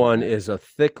third one is a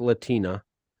thick Latina.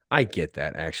 I get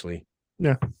that actually.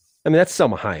 Yeah. I mean, that's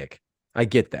Selma Hayek. I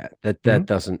get that. That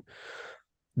doesn't.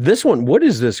 This one, what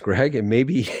is this, Greg? And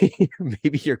maybe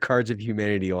your Cards of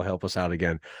Humanity will help us out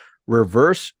again.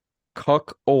 Reverse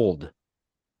cuck old.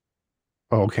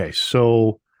 Okay,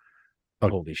 so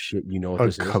holy shit, you know what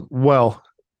this is? Well,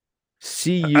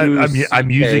 I'm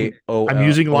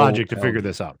using logic to figure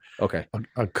this out. Okay,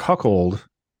 a cuckold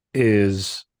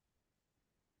is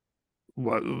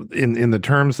in the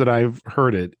terms that I've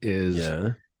heard it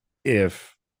is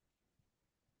if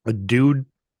a dude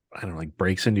I don't know, like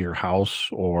breaks into your house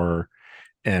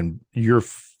and you're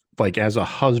like as a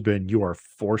husband you are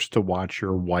forced to watch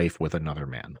your wife with another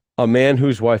man. A man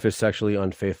whose wife is sexually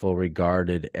unfaithful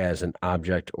regarded as an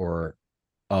object or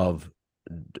of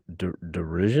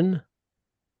derision.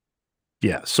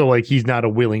 Yeah, so like he's not a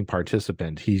willing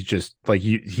participant. He's just like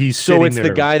he's so it's the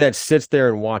guy that sits there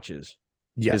and watches.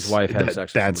 Yes, his wife has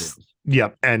sex. That's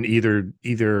yep, and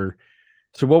either.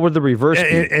 So what would the reverse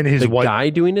be? And his guy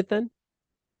doing it then?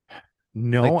 Like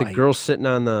No, the girl sitting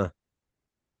on the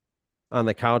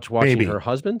couch watching her maybe.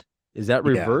 husband? Is that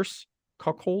Yeah. reverse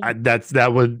cuckold?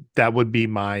 That would be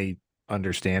my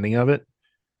understanding of it,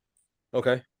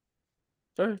 Okay.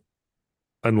 All right.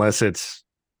 unless it's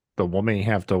the woman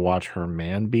have to watch her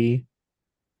man be.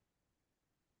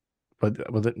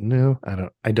 But was it no?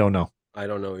 I don't know. I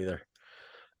don't know either.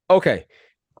 Okay.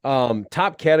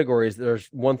 Top categories. There's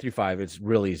 1 through 5. It's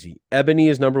real easy. Ebony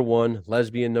is number 1,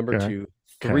 lesbian number Okay. 2,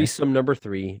 Okay. threesome number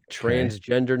 3, Okay.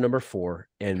 transgender number 4,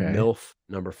 and Okay. MILF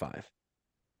number 5.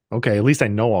 Okay. At least I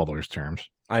know all those terms.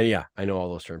 I know all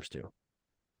those terms too.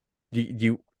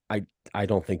 You I I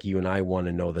don't think you and I want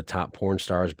to know the top porn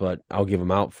stars, but I'll give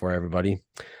them out for everybody.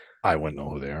 I wouldn't know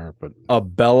who they are, but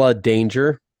Bella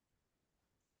Danger,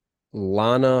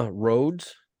 Lana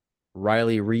Rhodes,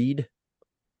 Riley Reed,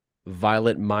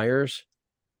 Violet Myers,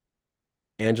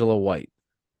 Angela White.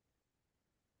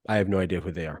 I have no idea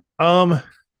who they are.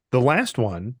 the last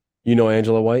one, You know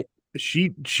Angela White? she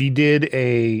did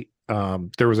a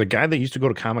there was a guy that used to go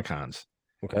to Comic Cons,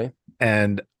 Okay.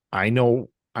 and I know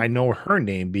her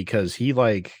name because he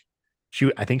like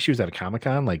I think she was at a Comic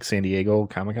Con, like San Diego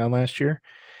Comic Con last year,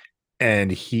 and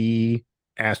he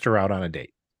asked her out on a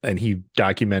date, and he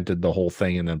documented the whole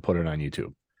thing and then put it on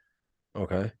YouTube.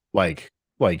 Okay. Like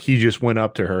he just went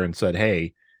up to her and said,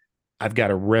 "Hey, I've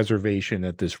got a reservation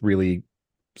at this really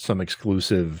some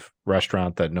exclusive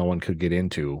restaurant that no one could get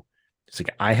into." It's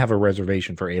like, I have a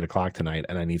reservation for 8 o'clock tonight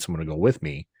and I need someone to go with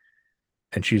me.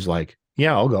 And she's like,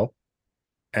 "Yeah, I'll go."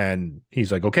 And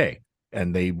he's like, "Okay."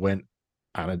 And they went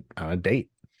on a date.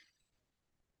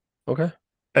 Okay.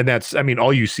 And that's, I mean,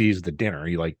 all you see is the dinner.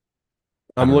 You like,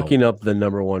 I I'm don't know. looking up the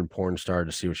number 1 porn star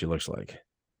to see what she looks like.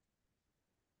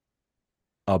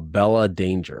 Bella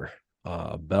Danger.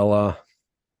 Bella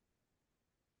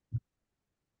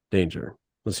Danger.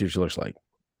 Let's see what she looks like.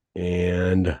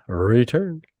 And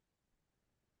return.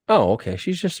 Oh, okay.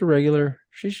 She's just a regular.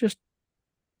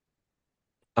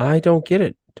 I don't get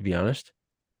it, to be honest.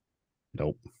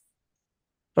 Nope.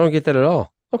 I don't get that at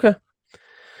all. Okay.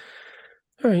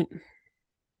 All right.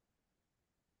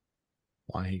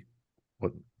 Why?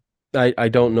 What? I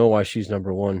don't know why she's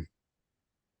number 1,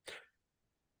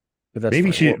 but that's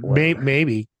Maybe fine. Whatever.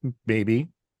 maybe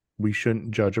we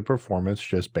shouldn't judge a performance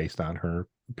just based on her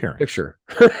appearance. Picture.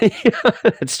 Yeah,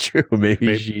 that's true.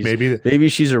 Maybe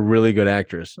she's a really good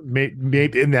actress.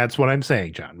 Maybe, and that's what I'm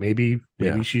saying, John. Maybe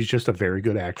Yeah, she's just a very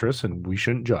good actress, and we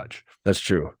shouldn't judge. that's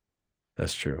true.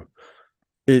 That's true.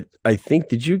 I think,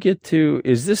 did you get to,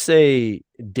 is this a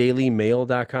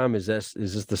dailymail.com? Is this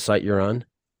the site you're on?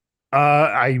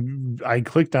 I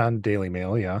clicked on Daily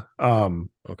Mail, yeah.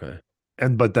 Okay.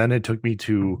 But then it took me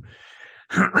to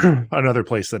another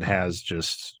place that has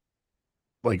just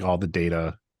like all the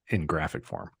data in graphic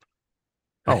form.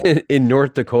 Oh, In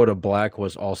North Dakota, black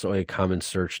was also a common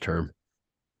search term.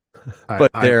 I,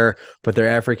 But I their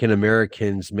African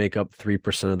Americans make up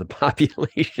 3% of the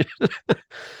population.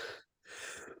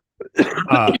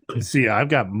 see, I've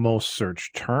got most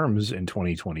search terms in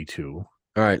 2022.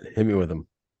 All right, hit me with them.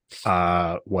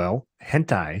 Well,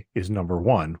 hentai is number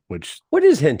one, which What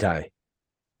is hentai?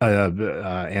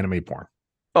 anime porn.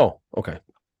 Oh, okay.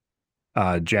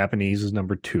 Japanese is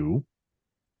number two,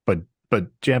 but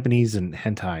Japanese and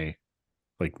hentai,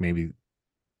 like maybe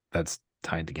that's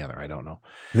tied together. I don't know.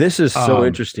 This is so Um,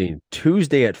 interesting.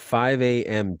 Tuesday at 5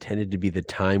 a.m. tended to be the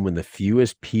time when the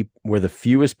fewest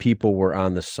people were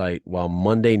on the site, while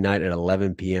Monday night at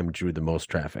 11 p.m. drew the most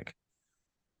traffic.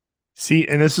 See,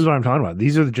 and this is what I'm talking about.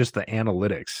 These are just the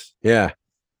analytics. Yeah.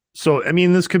 So, I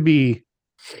mean, this could be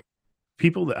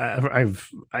people that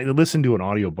I listened to an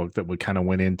audiobook that would kind of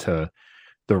went into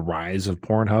the rise of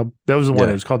Pornhub. That was the one that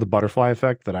Yeah. was called the butterfly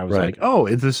effect that I was Right. like, "Oh,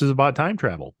 this is about time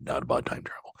travel." Not about time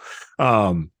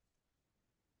travel.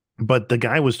 But the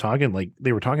guy was talking, like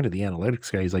they were talking to the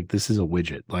analytics guy. He's like, "This is a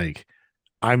widget. Like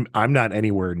I'm not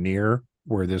anywhere near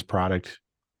where this product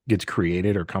gets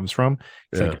created or comes from."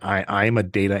 It's Yeah. like I'm a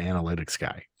data analytics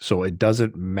guy. So it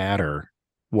doesn't matter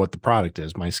what the product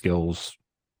is. My skills,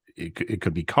 it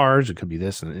could be cars, it could be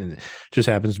this, and it just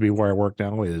happens to be where I work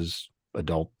now is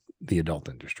the adult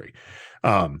industry.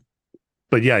 Um,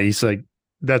 but yeah, he's like,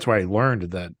 that's why I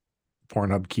learned that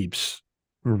Pornhub keeps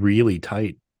really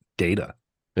tight data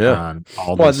Yeah. on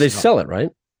all Well, this they stuff. sell it, right?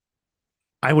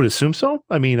 I would assume so.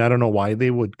 I mean, I don't know why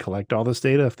they would collect all this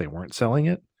data if they weren't selling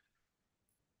it.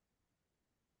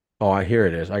 Oh, I hear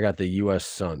it is. I got the US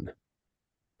Sun.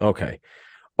 Okay.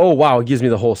 Oh, wow. It gives me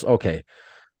the whole. Okay.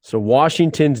 So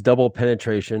Washington's double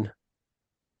penetration.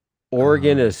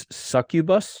 Oregon Um, is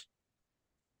succubus.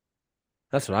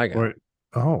 That's what I got.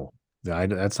 or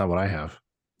that's not what I have.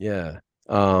 Yeah.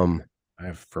 Um, I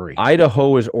have furry.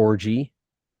 Idaho is orgy.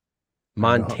 Idaho.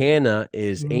 Montana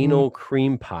is Mm, anal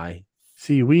cream pie.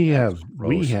 see, we That's have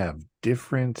gross.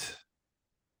 different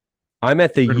I'm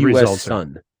at the different U.S. results here.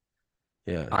 Sun.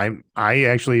 Yeah. I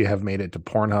actually have made it to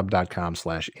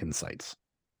pornhub.com/insights.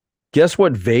 Guess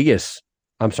what Vegas?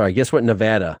 I'm sorry. Guess what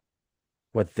Nevada?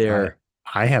 What their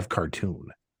I have cartoon.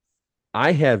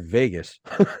 I have Vegas.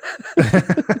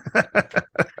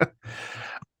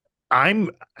 I'm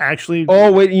actually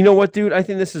Oh wait, you know what, dude? I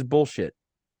think this is bullshit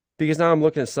because now I'm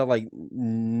looking at stuff like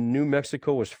New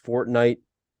Mexico was Fortnite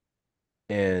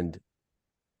and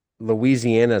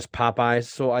Louisiana's Popeyes.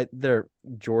 So they're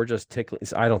Georgia's tickling.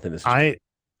 I don't think this is. I I think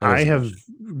I this is have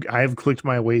bullshit. I have clicked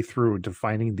my way through to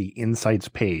finding the insights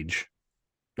page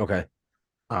Okay.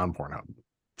 on Pornhub.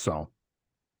 So,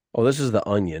 Oh, this is the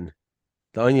Onion.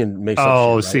 The Onion makes up shit,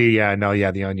 oh, right? see, yeah, no,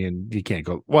 yeah, the Onion, you can't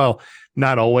go. Well,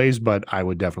 not always, but I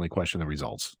would definitely question the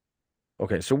results.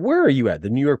 Okay, so where are you at? The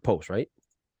New York Post, right?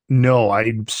 No,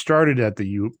 I started at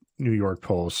the New York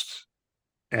Post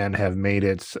and have made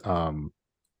it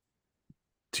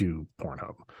to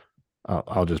Pornhub.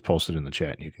 I'll just post it in the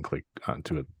chat and you can click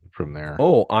onto it from there.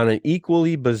 Oh, on an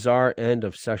equally bizarre end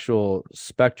of sexual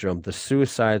spectrum, the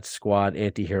Suicide Squad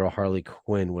anti-hero Harley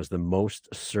Quinn was the most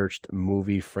searched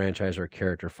movie franchise or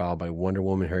character, followed by Wonder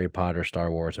Woman, Harry Potter,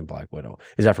 Star Wars, and Black Widow.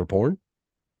 Is that for porn?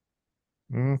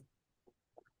 Mm,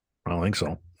 I don't think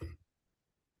so.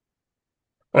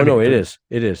 Oh I no, mean, it is.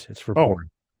 It is. It's for oh, porn.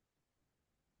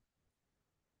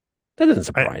 That doesn't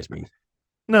I surprise me.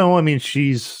 no, I mean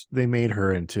they made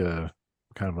her into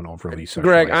kind of an overly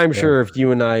Greg, sexualized I'm sure if character.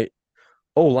 you and I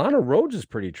Oh, Lana Rhodes is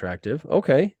pretty attractive.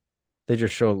 Okay. They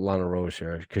just showed Lana Rhodes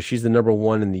here because she's the number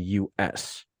one in the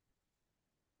US.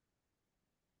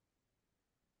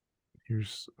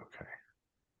 Here's okay.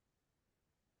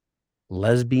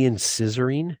 Lesbian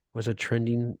scissoring was a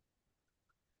trending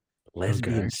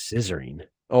lesbian Okay. scissoring.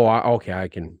 Oh, okay. I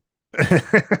can.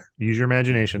 Use your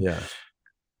imagination. Yeah.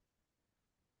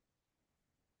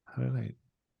 How did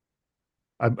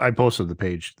I posted the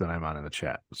page that I'm on in the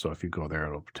chat. So if you go there,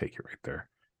 it'll take you right there.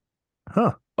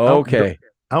 Huh. Okay.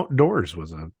 Outdoors was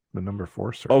the number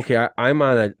 4 search. Okay. I'm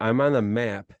on a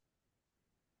map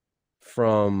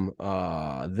from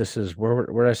this is where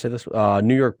did I say this?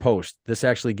 New York Post. This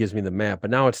actually gives me the map, but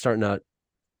now it's starting to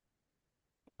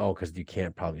because you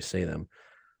can't probably say them.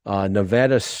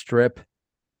 Nevada Strip,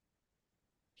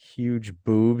 huge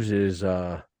boobs is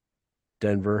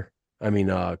Denver. I mean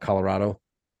Colorado.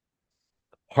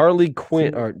 Harley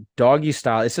Quinn See, or Doggy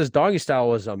Style. It says Doggy Style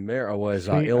was I'm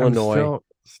Illinois.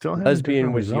 still having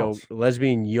different results.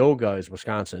 Lesbian yoga is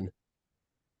Wisconsin.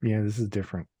 Yeah, this is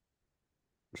different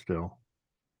still.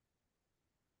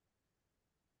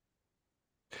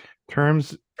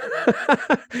 Terms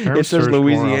It says searched more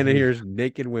Louisiana often. here's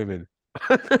naked women.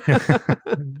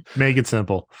 Make it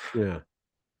simple. Yeah.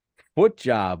 Foot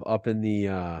job up in the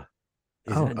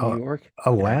is Oh, that New York?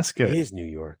 Alaska. It is New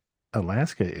York.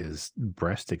 Alaska is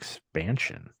breast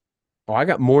expansion. Oh, I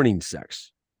got morning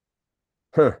sex.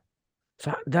 Huh.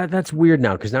 So that's weird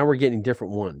now because now we're getting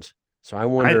different ones. So I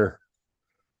wonder.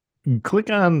 Click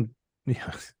on.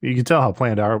 Yeah, you can tell how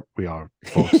planned we are,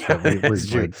 folks. Yeah, That we're that's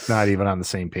true. like not even on the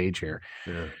same page here.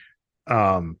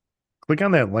 Yeah. Click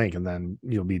on that link and then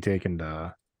you'll be taken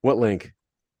to. What link?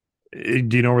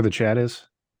 Do you know where the chat is?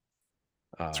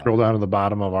 Scroll down to the Uh,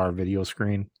 bottom of our video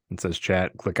screen. It says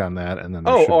chat. Click on that, and then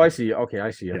I see. Okay, I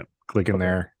see it. Yep, click in Okay.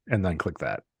 there, and then click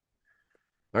that.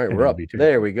 All right, And we're you'll up. be taken.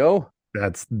 There we go.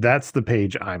 That's the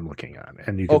page I'm looking on,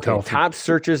 and you can Okay, tell. top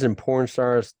searches and porn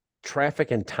stars, traffic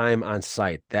and time on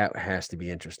site. That has to be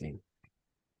interesting.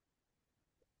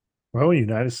 Well,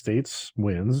 United States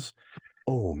wins.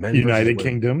 Oh, men United versus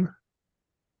women. Kingdom.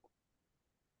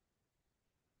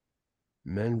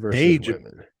 Men versus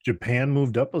women. Japan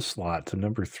moved up a slot to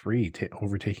number 3,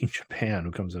 overtaking Japan,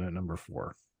 who comes in at number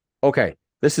 4. Okay,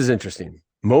 this is interesting.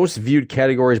 Most viewed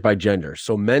categories by gender.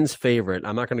 So men's favorite,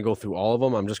 I'm not going to go through all of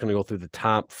them. I'm just going to go through the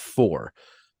top 4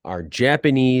 are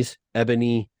Japanese,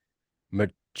 ebony,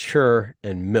 mature,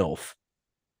 and MILF.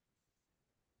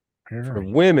 All For right.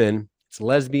 women, it's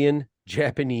lesbian,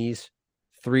 Japanese,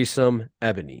 threesome,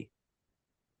 ebony.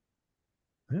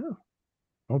 Yeah.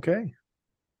 Okay.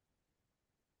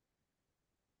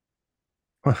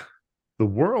 The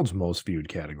world's most viewed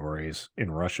categories in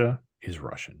Russia is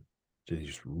Russian. They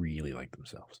just really like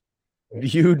themselves.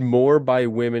 Viewed more by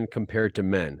women compared to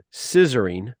men.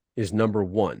 Scissoring is number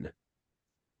 1.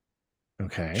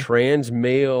 Okay. Trans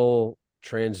male,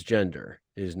 transgender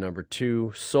is number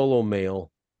 2. Solo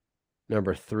male,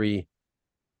 number 3.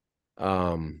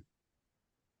 Vajayjay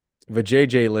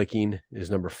licking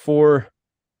is number 4.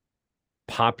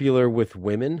 popular with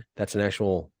women. That's an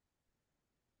actual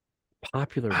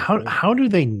popular with women. How do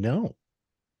they know?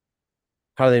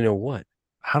 How do they know what?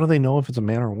 How do they know if it's a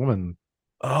man or a woman?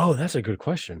 Oh, that's a good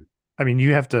question. I mean,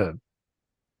 you'd have to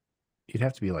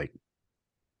be like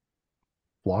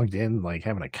logged in, like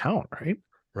have an account, right?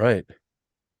 Right.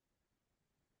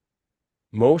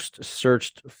 Most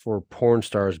searched for porn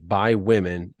stars by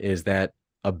women is that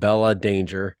Abella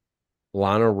Danger,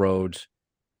 Lana Rhodes.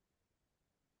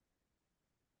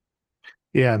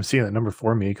 Yeah, I'm seeing that number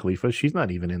 4, Mia Khalifa. She's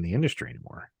not even in the industry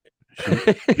anymore.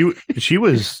 She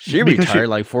was She retired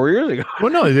like 4 years ago.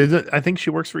 Well, no, I think she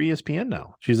works for ESPN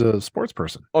now. She's a sports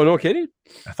person. Oh, no kidding?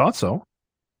 I thought so.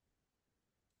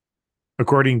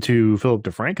 According to Philip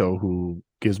DeFranco, who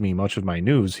gives me much of my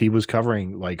news, he was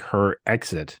covering like her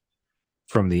exit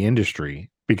from the industry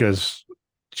because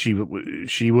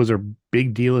she was a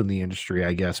big deal in the industry,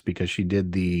 I guess, because she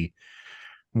did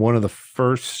one of the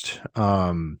first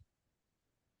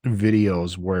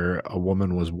videos where a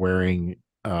woman was wearing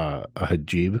a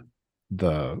hijab,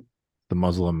 the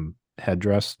Muslim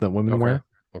headdress that women wear.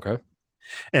 Okay.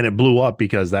 And it blew up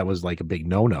because that was like a big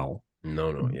no-no.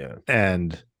 No, yeah.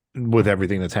 And with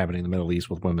everything that's happening in the Middle East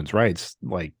with women's rights,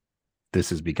 like this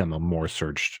has become a more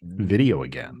searched video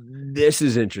again. This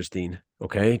is interesting.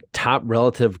 Okay. Top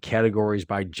relative categories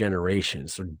by generation.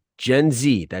 So Gen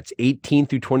Z, that's 18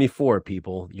 through 24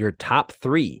 people. Your top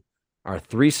 3 are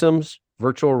threesomes,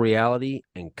 virtual reality,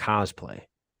 and cosplay.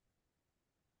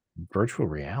 Virtual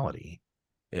reality.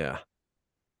 Yeah.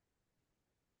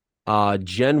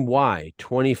 Gen Y,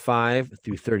 25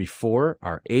 through 34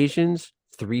 are Asians,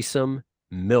 threesome,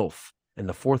 MILF, and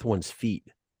the 4th one's feet.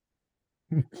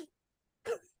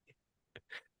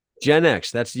 Gen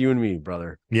X, that's you and me,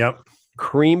 brother. Yep.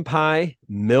 Cream pie,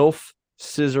 MILF,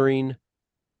 scissoring,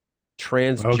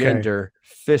 transgender,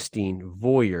 fisting,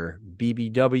 voyeur,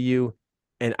 BBW,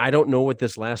 and I don't know what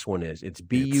this last one is. It's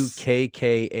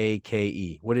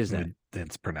BUKKAKE. What is that?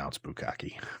 It's pronounced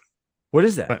bukkake. What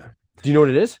is that? Do you know what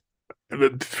it is?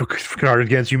 Cards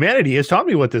Against Humanity has taught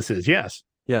me what this is. Yes.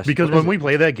 Because when we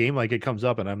play that game, like it comes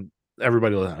up and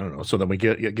everybody, I don't know. So then we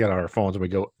get our phones and we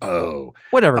go, oh,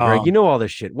 whatever, Greg. You know all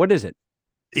this shit. What is it?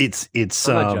 It's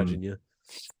I'm not judging you.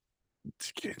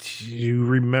 You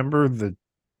remember the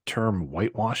term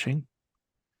whitewashing?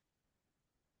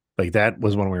 Like that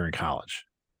was when we were in college.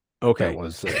 Okay. That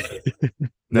was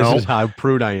no. This is how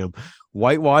prude I am.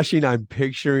 Whitewashing, I'm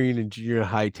picturing in junior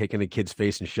high taking a kid's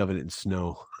face and shoving it in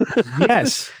snow.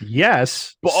 yes.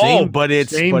 But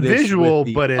it's visual,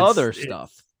 it's but it's other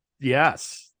stuff.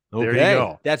 Yes. Okay. There you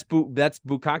go. That's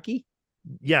bukkake?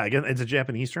 Yeah, again, it's a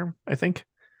Japanese term, I think.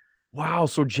 Wow.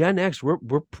 So Gen X, we're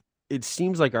it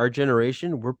seems like our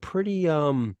generation, we're pretty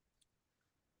at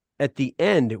the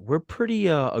end, we're pretty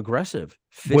aggressive.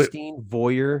 Fisting,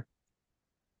 voyeur.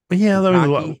 Yeah,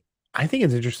 I think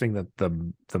it's interesting that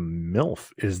the MILF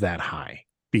is that high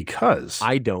because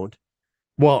I don't.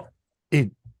 Well,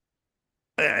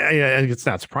 it's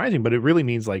not surprising, but it really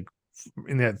means like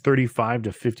in that 35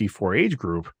 to 54 age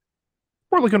group,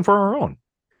 we're looking for our own.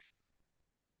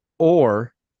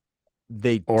 Or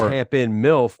they tap in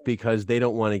MILF because they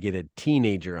don't want to get a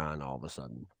teenager on all of a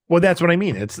sudden. Well, that's what I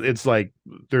mean. It's like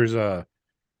there's like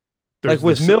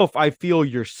with MILF, I feel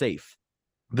you're safe.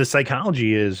 The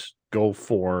psychology is go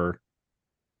for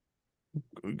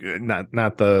not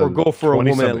or go for a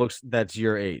woman that's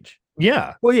your age.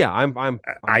 Yeah. Well, yeah, I'm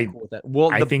cool with that. Well,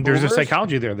 I think there's a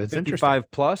psychology there that's 55 interesting.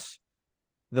 Plus,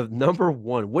 the number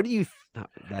one. What do you?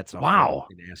 That's wow.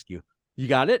 I'm gonna ask you. You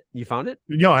got it? You found it?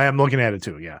 No, I am looking at it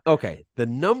too. Yeah. Okay. The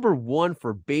number one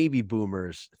for baby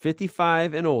boomers,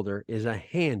 55 and older, is a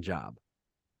hand job.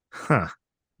 Huh.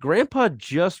 Grandpa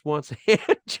just wants a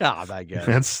hand job, I guess.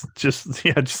 That's just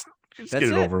get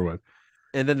it over with.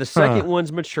 And then the second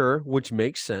one's mature, which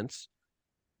makes sense.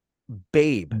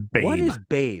 Babe. What is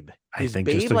babe? Is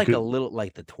babe like a little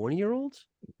like the 20-year-olds?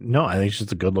 No, I think it's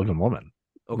just a good looking woman.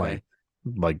 Okay.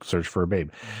 Like search for a babe.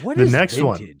 What the is next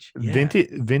vintage? One?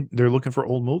 Yeah. They're looking for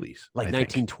old movies. Like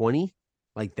 1920?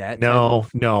 Like that? No,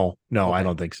 okay. I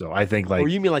don't think so. I think like or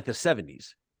you mean like the 70s?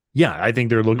 Yeah, I think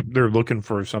they're looking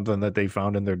for something that they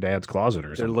found in their dad's closet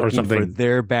or something. They're looking for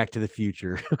their Back to the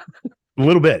Future. A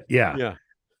little bit, yeah. Yeah.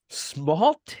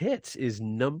 Small tits is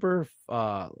number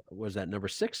was that number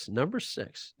 6? Number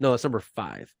 6. No, that's number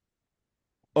 5.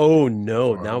 Oh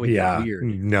no, now we get weird.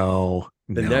 No.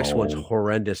 The next one's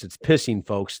horrendous. It's pissing,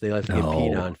 folks. They like to get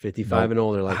peed on. 55 and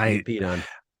older like to get peed on.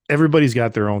 Everybody's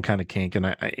got their own kind of kink,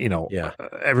 and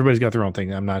everybody's got their own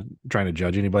thing. I'm not trying to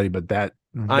judge anybody, but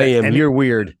you're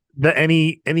weird.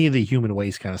 Any of the human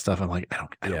waste kind of stuff, I'm like, I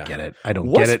don't get it. I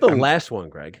don't get it. What's the last one,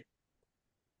 Greg?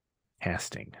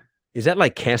 Casting. Is that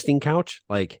like casting couch?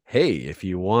 Like, hey, if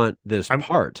you want this I'm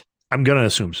part. I'm gonna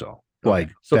assume so. Okay. Like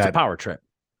So it's a that. power trip.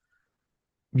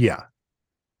 Yeah.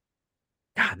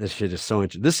 God, this shit is so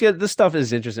interesting. This stuff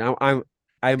is interesting. I'm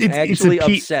It's a actually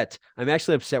P. upset. I'm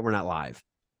actually upset we're not live.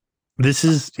 This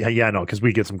is yeah, no, because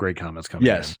we get some great comments coming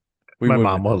in. Yes, we would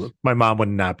with this. My mom would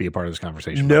not be a part of this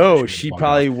conversation, by the way. No, She would have she logged off.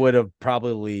 probably would have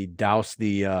probably doused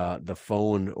the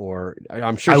phone, or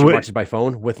I'm sure I she would watches by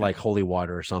phone with like holy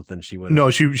water or something. She would have. no,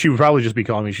 she would probably just be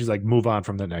calling me. She's like, move on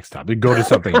from the next topic. Go to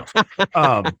something else.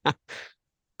 Um,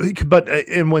 but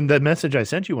and when the message I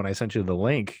sent you, when I sent you the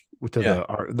link to Yeah.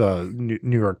 the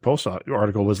New York Post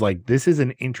article was like, this is an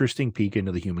interesting peek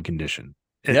into the human condition.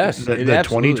 Yes, the, it the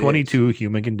absolutely 2022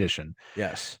 human condition,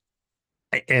 Yes.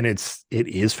 and it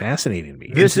is fascinating to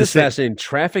me. This is fascinating.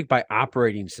 Traffic by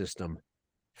operating system.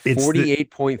 It's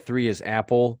 48.3 is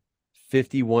Apple,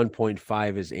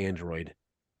 51.5 is Android.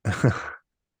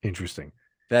 Interesting.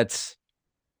 This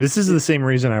is the same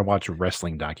reason I watch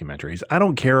wrestling documentaries. I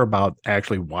don't care about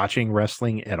actually watching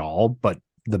wrestling at all, but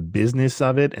the business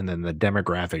of it and then the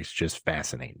demographics just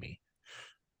fascinate me.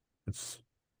 It's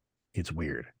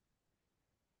weird.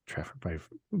 Traffic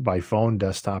by phone,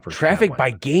 desktop, or traffic tablet.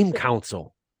 by game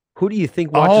console. Who do you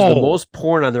think watches the most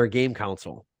porn on their game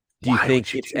console? Do you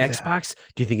think it's Xbox?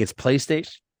 Do you think it's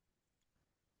PlayStation?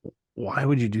 Why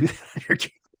would you do that on your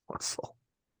game console?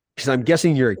 Because I'm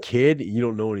guessing you're a kid. You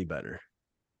don't know any better.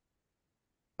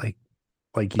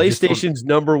 Like PlayStation's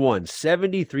number one,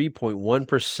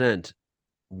 73.1%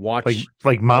 watch.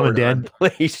 Like mom and dad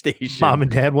PlayStation. Mom and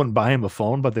dad wouldn't buy him a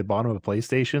phone, but they bought him a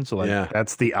PlayStation. So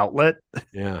that's the outlet.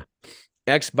 Yeah.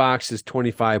 Xbox is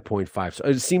 25.5. So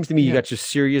it seems to me you got your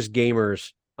serious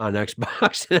gamers on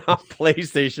Xbox and on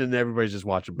PlayStation, and everybody's just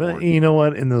watching porn. But you know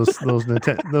what? And those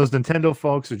Nintendo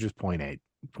folks are just 0.8%.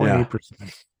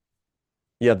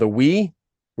 Yeah, the Wii,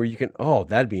 where you can. Oh,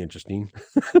 that'd be interesting.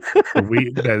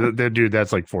 Dude,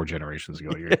 that's like 4 generations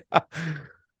ago. Yeah.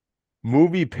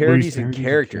 Movie parodies and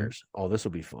characters. Oh, this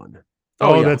will be fun.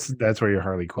 Oh, yeah. That's where your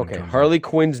Harley Quinn. Okay, Harley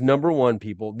Quinn's number one.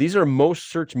 People, these are most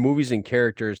searched movies and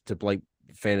characters to like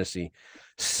fantasy.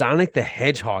 Sonic the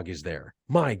Hedgehog is there.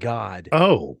 My God.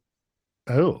 Oh.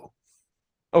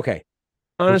 Okay.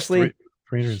 Honestly,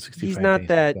 365 he's not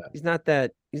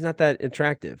that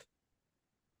attractive.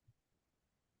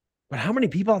 But how many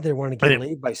people out there want to get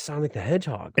laid by Sonic the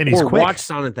Hedgehog? And he's quick. Watch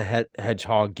Sonic the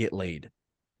Hedgehog get laid?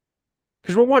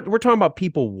 Because we're talking about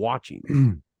people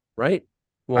watching, right?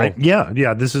 Well,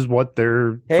 yeah. This is what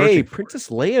they're. Hey, Princess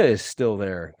Leia is still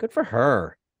there. Good for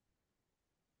her.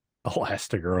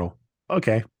 Elastigirl.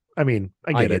 Okay. I mean,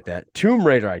 I get that. Tomb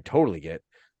Raider, I totally get.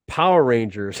 Power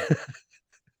Rangers.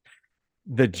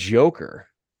 The Joker.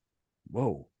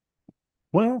 Whoa.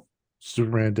 Well,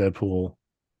 Superman, Deadpool.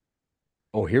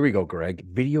 Oh, here we go, Greg.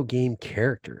 Video game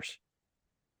characters.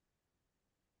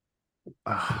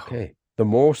 Okay. The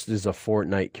most is a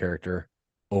Fortnite character.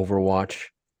 Overwatch.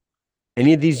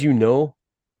 Any of these you know?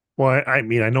 Well, I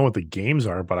mean, I know what the games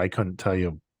are, but I couldn't tell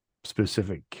you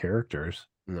specific characters.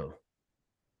 No.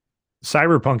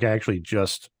 Cyberpunk actually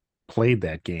just played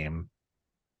that game.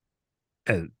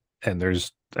 And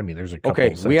there's a couple.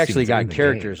 Okay, we actually got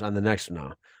characters on the next one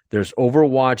now. There's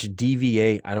Overwatch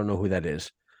DVA. I don't know who that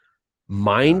is.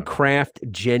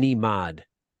 Minecraft Jenny Mod.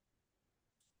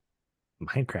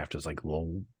 Minecraft is like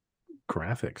low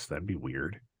graphics. That'd be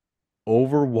weird.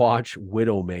 Overwatch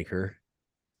Widowmaker.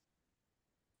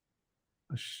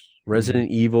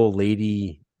 Resident Evil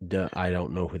Lady. I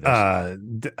don't know who that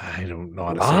is. I don't know.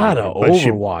 A lot of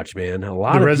Overwatch, man. A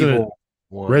lot of people.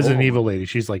 Resident Evil Lady.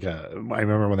 She's like I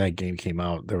remember when that game came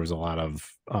out, there was a lot of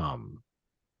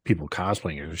people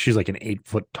cosplaying her. She's like an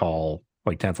 8-foot tall,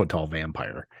 like 10-foot tall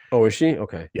vampire. Oh, is she?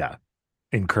 Okay. Yeah.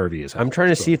 And curvy as hell. I'm trying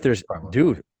to see if there's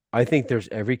dude. I think there's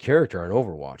every character on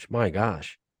Overwatch. My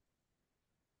gosh.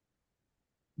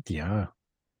 Yeah.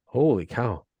 Holy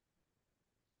cow.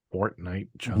 Fortnite.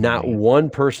 Not one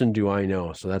person do I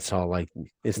know. So that's how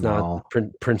it's not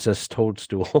Princess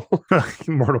Toadstool.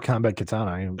 Mortal Kombat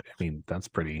Katana. I mean, that's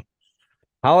pretty.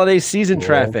 Holiday season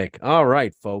traffic. All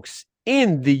right, folks.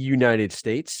 In the United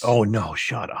States. Oh, no.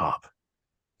 Shut up.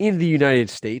 In the United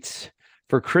States,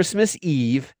 for Christmas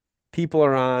Eve, people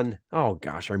are on. Oh,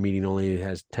 gosh. Our meeting only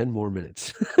has 10 more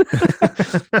minutes.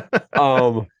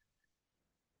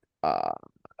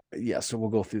 Yeah, so we'll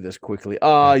go through this quickly.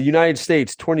 United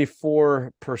States,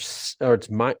 24%, or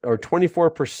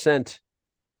 24%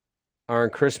 are on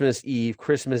Christmas Eve.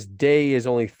 Christmas Day is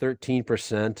only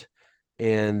 13%,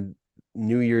 and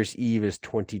New Year's Eve is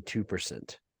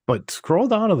 22%. But scroll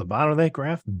down to the bottom of that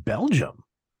graph. Belgium,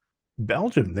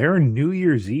 their New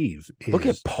Year's Eve. Look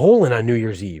at Poland on New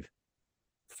Year's Eve.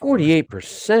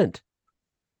 48%.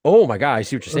 Oh my God, I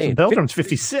see what you're saying. Belgium's 53%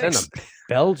 56. of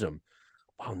Belgium.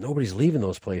 Wow, nobody's leaving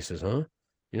those places, huh?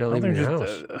 You're not Well, leaving they're your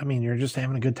just, house. I mean, you're just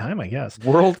having a good time, I guess.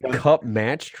 World But Cup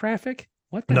match traffic?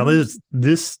 What the now hell?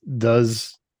 this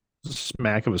does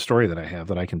smack of a story that I have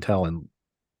that I can tell in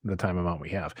the time amount we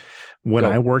have. When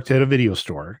I Go. worked at a video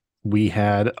store, we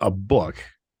had a book,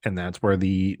 and that's where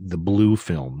the blue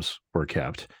films were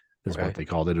kept, is Okay. what they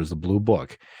called it. It was the blue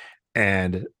book.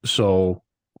 And so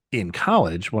in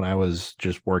college, when I was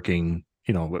just working,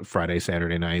 Friday,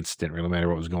 Saturday nights, didn't really matter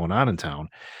what was going on in town.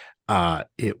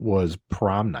 It was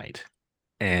prom night,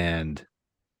 and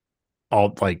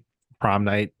all like prom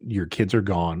night, your kids are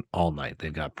gone all night.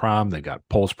 They've got prom, they've got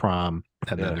post prom,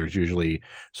 and then Yeah. there's usually,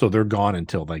 so they're gone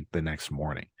until like the next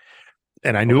morning.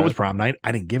 And I knew it Okay. was prom night.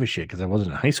 I didn't give a shit because I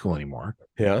wasn't in high school anymore.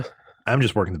 Yeah. I'm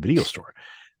just working the video store.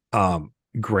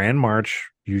 Grand March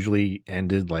usually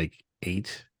ended like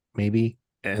 8, maybe.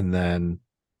 And then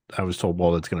I was told,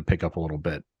 well, it's going to pick up a little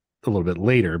bit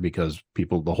later because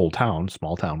people, the whole town,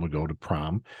 small town, would go to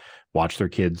prom, watch their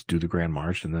kids do the Grand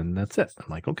March, and then that's it. I'm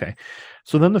like, okay.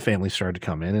 So then the family started to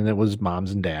come in, and it was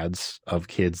moms and dads of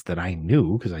kids that I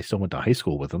knew because I still went to high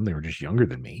school with them. They were just younger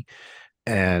than me.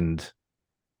 And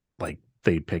like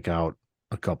they'd pick out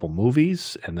a couple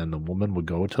movies, and then the woman would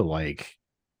go to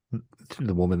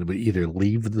the woman would either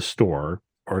leave the store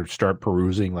or start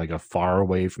perusing like as far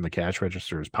away from the cash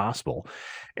register as possible.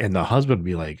 And the husband would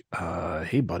be like,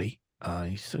 hey buddy,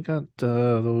 you still got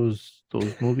those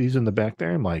movies in the back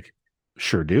there? I'm like,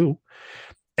 sure do.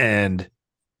 And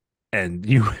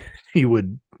you you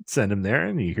would send him there,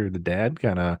 and you hear the dad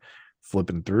kind of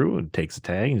flipping through and takes a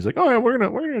tag, and he's like, oh yeah, we're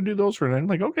gonna do those for tonight. I'm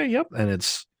like, okay, yep. And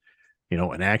it's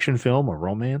an action film, a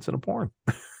romance, and a porn.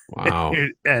 Wow.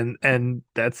 And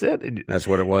that's it. That's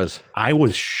what it was. I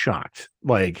was shocked.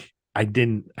 Like I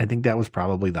think that was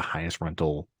probably the highest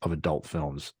rental of adult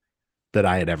films that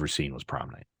I had ever seen was Prom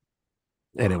Night.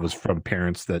 And it was from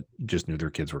parents that just knew their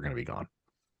kids were going to be gone.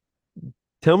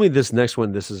 Tell me this next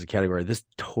one. This is a category. This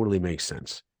totally makes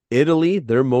sense. Italy,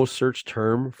 their most searched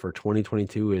term for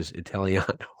 2022 is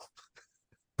Italiano.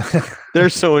 They're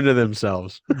so into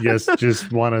themselves. Yes,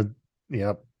 just want to.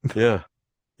 Yep. Yeah.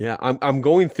 Yeah. I'm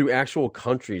going through actual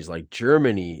countries like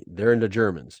Germany, they're into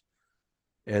Germans.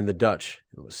 And the Dutch,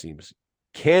 it seems.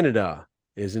 Canada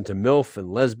is into MILF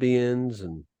and lesbians,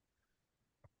 and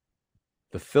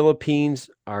the Philippines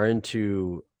are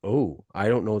into, I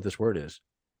don't know what this word is.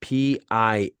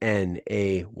 Pinay.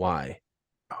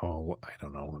 Oh, I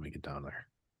don't know. Let me get down there.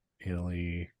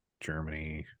 Italy,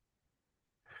 Germany,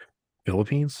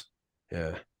 Philippines.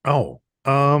 Yeah. Oh,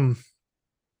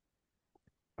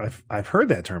 I've heard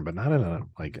that term, but not in an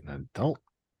adult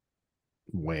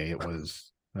way. It was.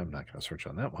 I'm not going to search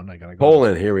on that one. I gotta go.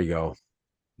 Poland. Here we go.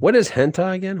 What is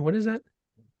hentai again? What is that?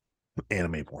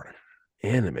 Anime porn.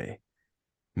 Anime.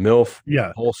 MILF.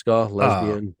 Yeah. Polska.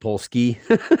 Lesbian. Polski.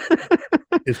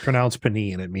 It's pronounced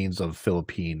Pani, and it means of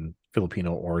Filipino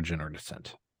origin or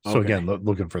descent. So Okay. again,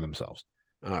 looking for themselves.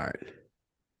 All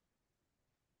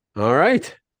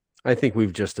right. I think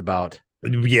we've just about.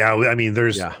 Yeah, I mean,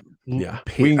 there's Yeah.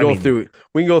 We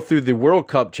can go through the World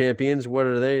Cup champions. What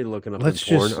are they looking up in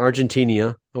porn?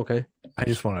 Argentina. Okay. I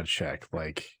just want to check.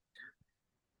 Like,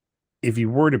 if you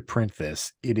were to print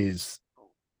this, it is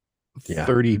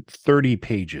 30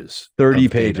 pages. 30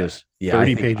 pages. Yeah.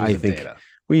 30 pages of data.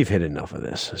 We've hit enough of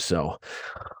this. So,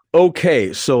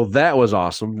 okay. So that was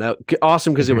awesome.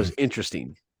 Awesome because it was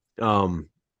interesting. That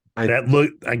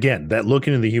look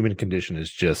into the human condition is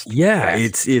just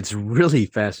it's really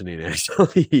fascinating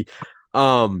actually.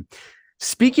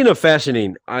 Speaking of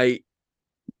fascinating, I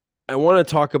want to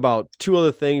talk about two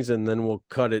other things and then we'll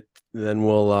cut it. Then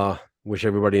we'll wish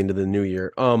everybody into the new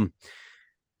year.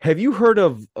 Have you heard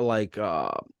of Elon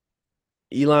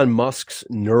Musk's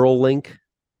Neuralink?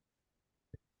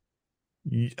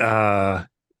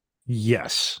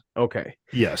 Yes. Okay.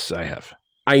 Yes, I have.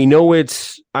 I know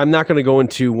I'm not going to go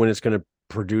into when it's going to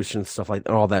produce and stuff like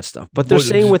all that stuff, but they're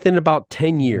saying within about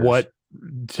 10 years.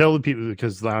 Tell the people,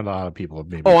 because not a lot of people have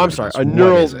maybe. Oh, I'm sorry.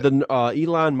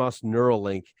 Elon Musk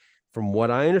Neuralink, from what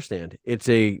I understand, it's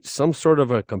some sort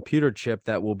of a computer chip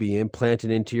that will be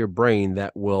implanted into your brain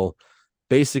that will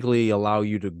basically allow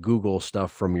you to Google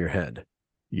stuff from your head.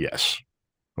 Yes.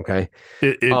 Okay.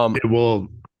 It will.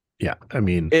 Yeah. I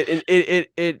mean,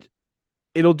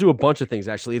 it'll do a bunch of things.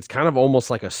 Actually, it's kind of almost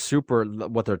like a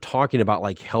what they're talking about,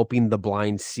 like helping the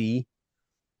blind see,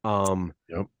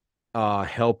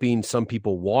 helping some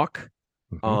people walk,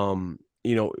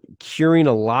 curing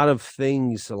a lot of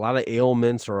things, a lot of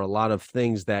ailments or a lot of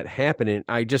things that happen. And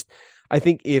I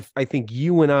think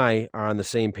you and I are on the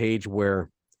same page where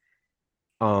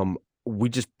we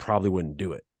just probably wouldn't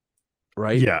do it,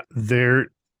 right? Yeah, there.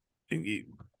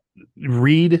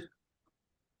 Read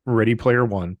Ready Player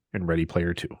One and Ready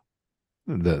Player Two.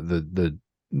 The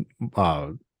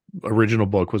original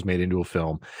book was made into a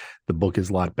film. The book is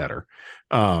a lot better.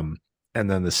 And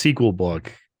then the sequel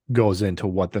book goes into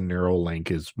what the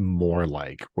Neuralink is more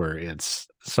like, where it's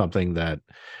something that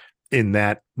in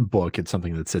that book, it's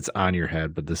something that sits on your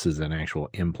head, but this is an actual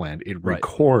implant. It Right.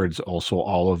 records also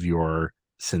all of your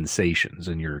sensations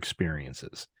and your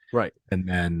experiences. Right. And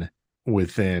then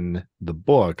within the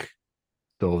book,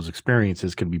 those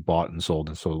experiences can be bought and sold.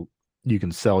 And so you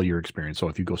can sell your experience. So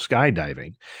if you go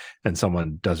skydiving and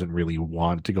someone doesn't really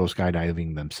want to go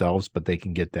skydiving themselves, but they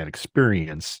can get that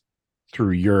experience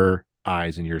through your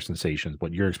eyes and your sensations,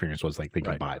 what your experience was like, they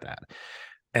can Right. buy that.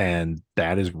 And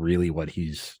that is really what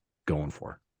he's going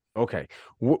for. Okay.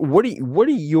 What are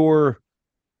your,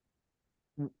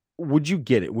 would you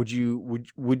get it? Would you,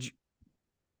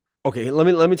 okay,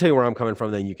 let me tell you where I'm coming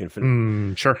from, then you can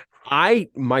finish. Sure.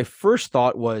 My first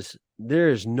thought was there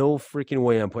is no freaking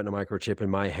way I'm putting a microchip in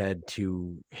my head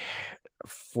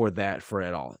for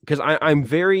at all. Because I'm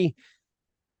very,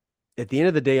 at the end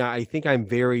of the day, I think I'm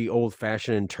very old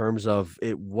fashioned in terms of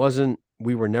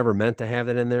we were never meant to have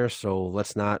that in there. So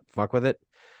let's not fuck with it.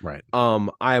 Right.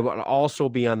 I would also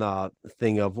be on the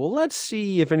thing of, well, let's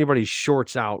see if anybody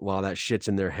shorts out while that shit's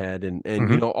in their head and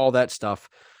you know, all that stuff.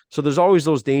 So there's always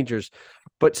those dangers.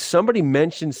 But somebody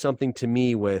mentioned something to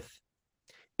me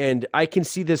and I can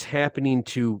see this happening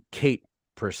to Kate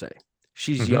per se.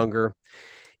 She's younger.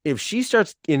 If she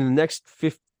starts in the next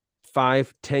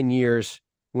 5-10 years,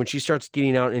 when she starts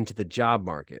getting out into the job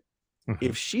market,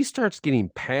 if she starts getting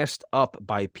passed up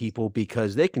by people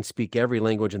because they can speak every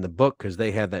language in the book because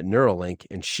they have that Neuralink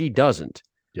and she doesn't.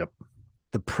 Yep.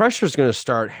 The pressure is going to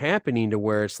start happening to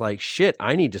where it's like, shit,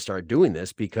 I need to start doing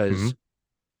this because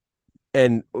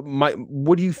and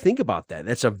what do you think about that?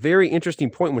 That's a very interesting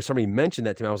point. When somebody mentioned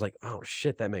that to me, I was like, oh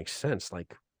shit, that makes sense.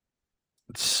 Like,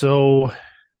 so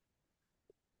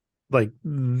like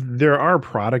there are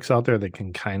products out there that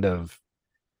can kind of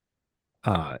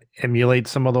emulate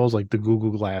some of those, like the Google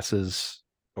glasses,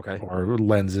 okay, or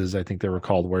lenses, I think they were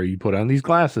called, where you put on these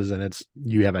glasses and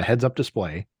you have a heads up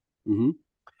display,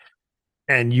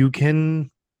 and you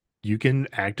can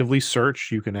actively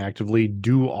search, you can actively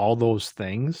do all those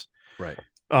things. right.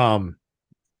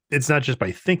 It's not just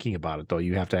by thinking about it though.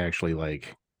 You have to actually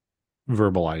like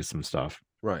verbalize some stuff.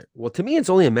 Right. Well, to me, it's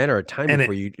only a matter of time And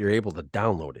before you're able to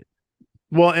download it.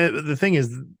 Well, the thing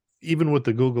is, even with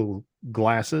the Google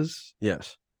glasses,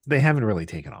 Yes, they haven't really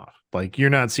taken off. Like you're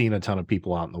not seeing a ton of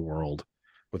people out in the world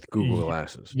with Google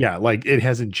glasses. Yeah, like it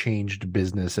hasn't changed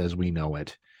business as we know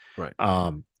it, right?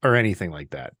 Or anything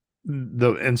like that.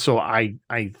 And so I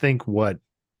think what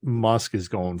Musk is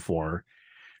going for,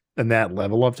 and that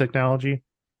level of technology,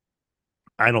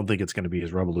 I don't think it's going to be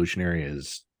as revolutionary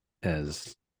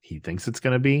as he thinks it's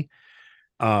going to be.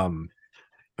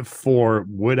 For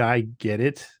would I get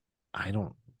it? I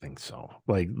don't think so.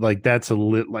 Like that's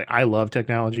like I love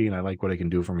technology and I like what it can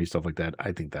do for me, stuff like that.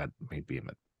 I think that might be a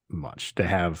bit much to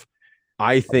have.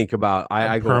 I think about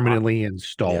I permanently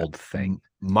installed thing.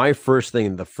 The first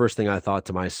thing I thought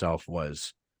to myself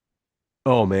was,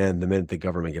 oh man, the minute the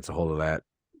government gets a hold of that,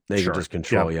 they can just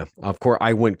control you. Of course,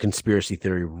 I went conspiracy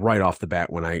theory right off the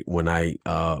bat when I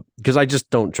because I just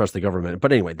don't trust the government.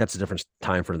 But anyway, that's a different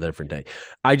time for a different day.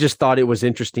 I just thought it was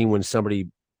interesting when somebody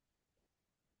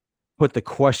put the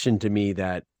question to me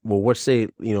that, well,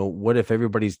 what if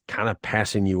everybody's kind of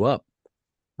passing you up?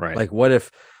 Right. Like what if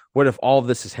all of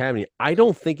this is happening? I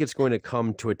don't think it's going to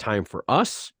come to a time for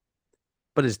us,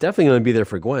 but it's definitely going to be there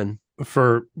for Gwen.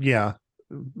 For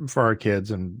our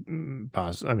kids and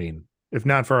I mean, if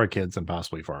not for our kids, then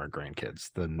possibly for our grandkids.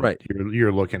 Then right.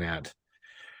 You're looking at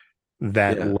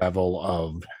that level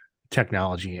of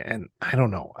technology. And I don't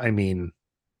know. I mean,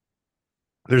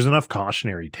 there's enough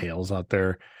cautionary tales out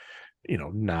there,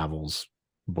 novels,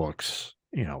 books,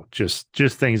 just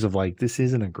things of like, this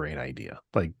isn't a great idea.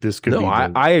 Like this could be.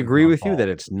 I agree with you that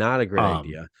it's not a great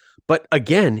idea. But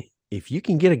again, if you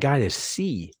can get a guy to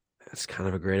see, that's kind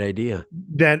of a great idea.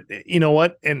 That, you know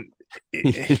what? And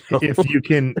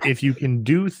if you can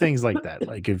do things like that,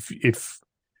 like if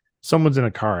someone's in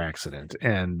a car accident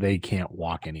and they can't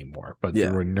walk anymore, but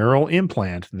through a neural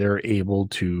implant, they're able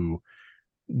to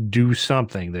do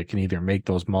something that can either make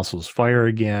those muscles fire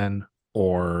again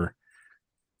or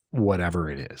whatever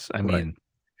it is. I mean,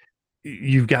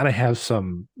 you've got to have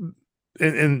some,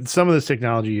 and some of this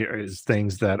technology is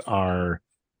things that are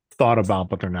thought about,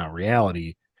 but they're not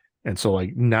reality. And so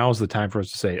like now's the time for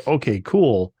us to say, okay,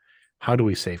 cool. How do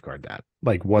we safeguard that?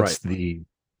 Like what's the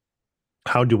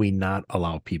how do we not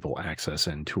allow people access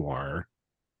into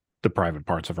the private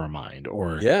parts of our mind,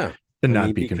 or Yeah. to I not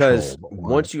mean, be because controlled, or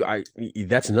once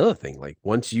that's another thing. Like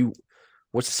what's to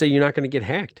say you're not going to get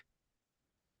hacked?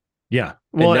 yeah.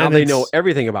 And Well, now and they know it's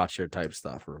everything about your type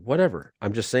stuff or whatever.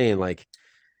 I'm just saying, like,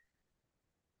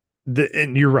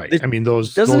 and you're right. this, I mean,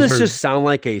 doesn't those this are just sound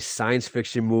like a science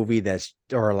fiction movie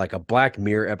or like a Black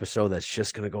Mirror episode that's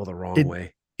just going to go the wrong it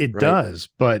way, it right? does,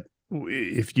 but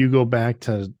if you go back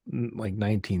to like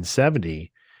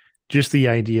 1970, just the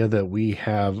idea that we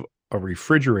have a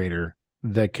refrigerator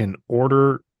that can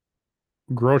order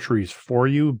groceries for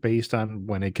you based on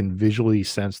when it can visually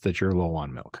sense that you're low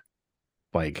on milk.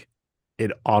 Like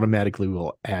it automatically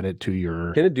will add it to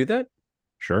your Can it do that?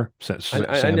 sure.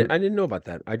 I didn't know about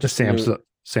that. I just knew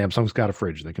Samsung's got a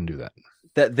fridge that can do that.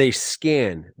 that they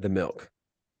scan the milk.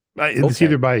 It's Okay.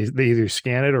 either they either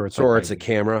scan it or it's So, like or by it's a weight.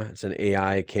 camera, it's an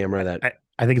AI camera that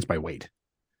I think it's by weight.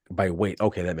 by weight.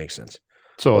 Okay, that makes sense.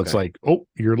 So it's Okay. like, oh,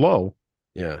 you're low.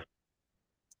 Yeah.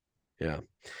 Yeah.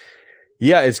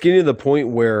 Yeah. It's getting to the point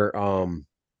where,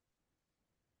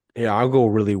 yeah, I'll go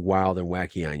really wild and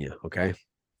wacky on you. Okay.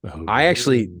 Oh.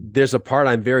 There's a part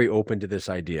I'm very open to this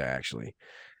idea, actually.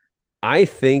 I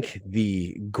think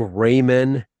the gray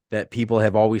men that people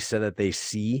have always said that they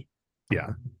see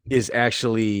Yeah. is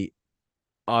actually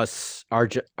us,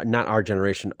 not our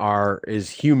generation, is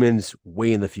humans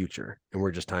way in the future, and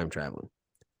we're just time traveling.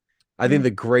 I think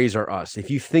the grays are us. If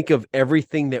you think of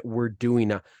everything that we're doing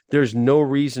now, there's no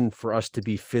reason for us to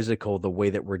be physical the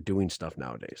way that we're doing stuff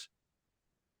nowadays.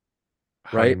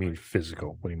 How do you Right? mean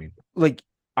physical? What do you mean? Like,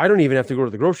 I don't even have to go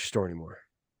to the grocery store anymore.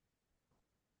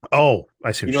 Oh,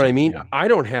 I see You what know you're what I saying. mean? Yeah. I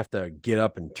don't have to get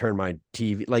up and turn my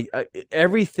TV. Like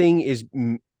everything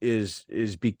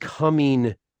is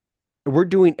becoming. We're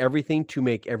doing everything to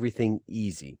make everything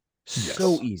easy,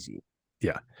 so Yes. easy.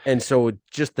 Yeah. And so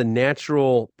just the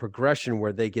natural progression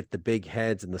where they get the big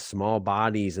heads and the small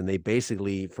bodies, and they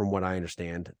basically, from what I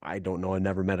understand, I don't know, I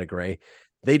never met a gray.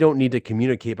 They don't need to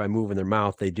communicate by moving their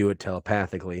mouth. They do it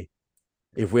telepathically.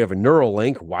 If we have a neural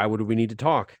link, why would we need to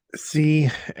talk? See,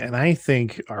 and I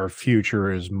think our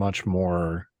future is much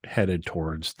more headed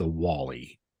towards the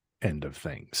Wally end of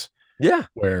things, Yeah,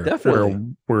 where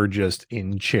definitely. we're just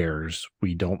in chairs,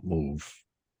 we don't move,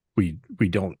 we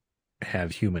don't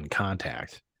have human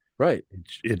contact. Right.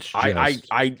 It's just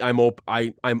I'm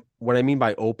what I mean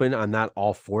by open, I'm not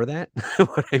all for that.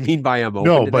 What I mean by I'm open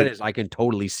no, to that but is I can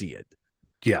totally see it.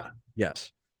 yeah,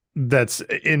 Yes. that's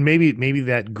and maybe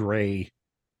that gray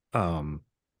um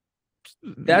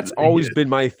That's always been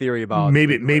my theory about the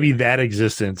gray maybe man. that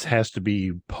existence has to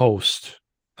be post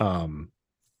um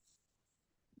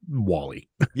Wally.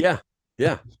 Yeah.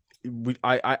 Yeah. We,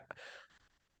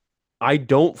 I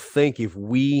don't think if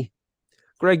we,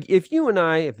 Greg, if you and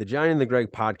I, if the Johnny and the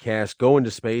Greg podcast go into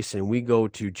space and we go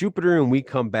to Jupiter and we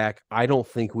come back, I don't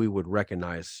think we would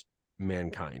recognize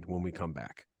mankind when we come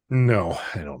back. No,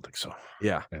 I don't think so.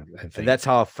 Yeah. I And think that's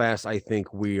how fast I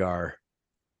think we are.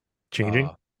 changing.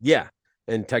 Yeah.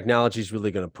 And technology is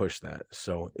really going to push that.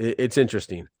 So it's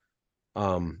interesting.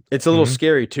 It's a little Mhm.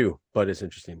 scary too, but it's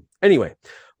interesting. Anyway,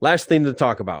 last thing to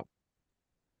talk about.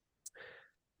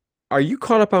 Are you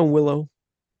caught up on Willow?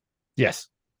 Yes.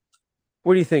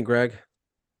 What do you think, Greg?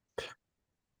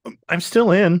 I'm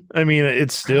still in. I mean,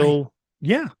 it's Really? still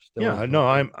yeah. Still Yeah, in? no,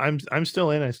 Okay. I'm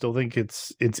still in. I still think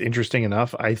it's interesting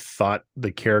enough. I thought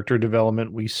the character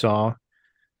development we saw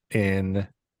in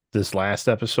this last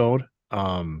episode,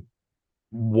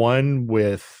 one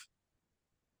with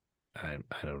I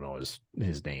don't know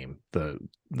his name, the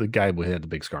guy who had the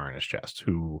big scar on his chest,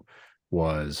 who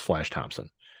was Flash Thompson.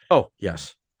 Oh,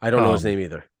 yes. I don't know his Um, name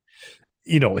either.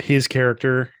 his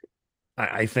character,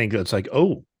 I think it's like,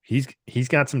 oh, he's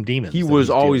got some He demons that was he's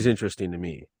always dealing. interesting to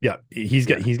me. Yeah,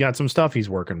 Yeah. he's got some stuff he's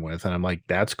working with, and I'm like,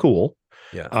 that's cool.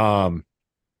 Yeah. Um,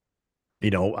 I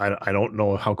don't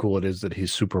know how cool it is that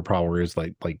his superpower is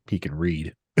like he can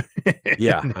read.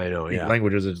 Yeah, I know. Yeah.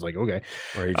 Languages. It's like okay.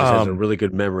 Or he just has a Um, really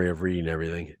good memory of reading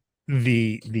everything.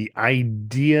 the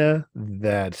idea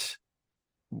that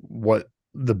what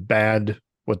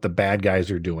what the bad guys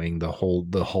are doing, the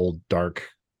whole dark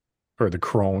or the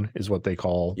crone is what they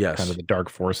call kind of Yes. the dark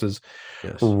forces,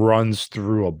 Yes. runs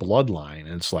through a bloodline.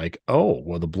 And it's like, oh,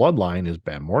 well, the bloodline is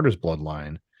Bam Mortar's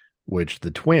bloodline, which the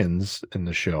twins in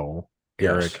the show, Yes.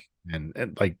 Eric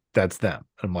and like that's them.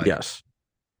 I'm like, Yes.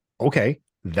 okay,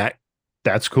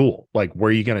 that's cool. Like, where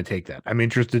are you going to take that? I'm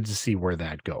interested to see where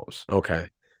that goes. Okay.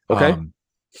 Okay. Um,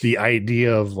 the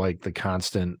idea of like the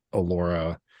constant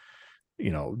Alora,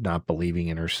 not believing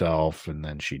in herself, and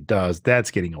then she does,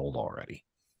 that's getting old already.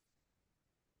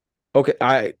 Okay.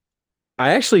 I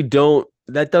actually don't.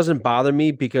 that doesn't bother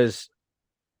me because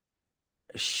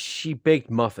she baked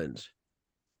muffins.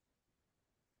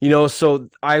 So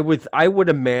I would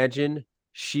imagine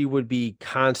she would be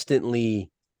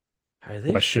constantly, are they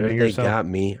sure Questioning they yourself. got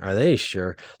me? Are they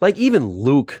sure? Like even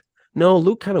Luke. No,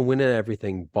 Luke kind of went at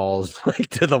everything balls like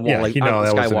to the wall. Yeah, Like that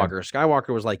wasn't it. Skywalker.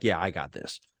 Skywalker was like, yeah, I got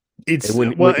this. And It's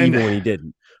when even when he didn't.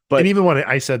 and But even when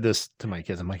I said this to my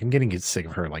kids, I'm like, I'm getting sick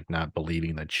of her like not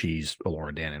believing that she's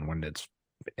Laura Dannon when it's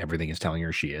everything is telling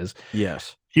her she is.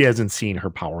 yes, She hasn't seen her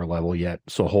power level yet,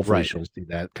 so hopefully right, she'll see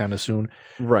that kind of soon.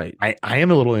 right, I am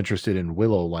a little interested in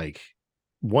Willow. Like,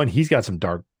 one, he's got some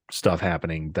dark stuff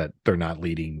happening that they're not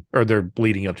leading or they're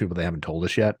leading up to, but they haven't told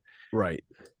us yet. right.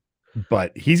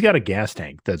 But he's got a gas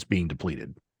tank that's being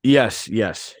depleted. Yes,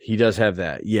 he does have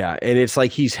that. Yeah, and it's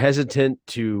like he's hesitant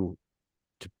to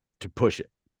push it.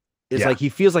 It's Yeah, like he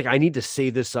feels like I need to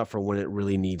save this up for when it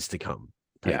really needs to come,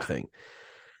 type yeah. thing.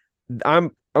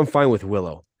 I'm fine with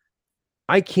Willow.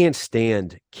 I can't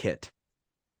stand Kit.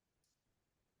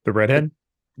 The redhead.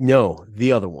 No,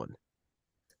 the other one.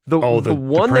 The Oh, the the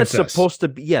one that's princess. supposed to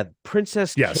be, yeah,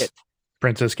 Princess Yes, Kit.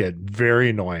 Princess Kid.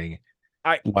 Very annoying.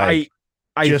 I I Like,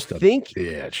 I just a think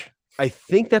bitch. I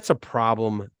think that's a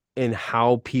problem in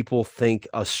how people think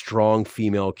a strong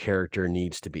female character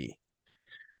needs to be.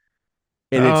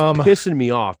 And it's Um, pissing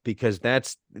me off because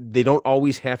they don't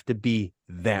always have to be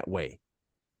that way.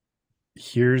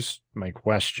 Here's my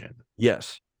question: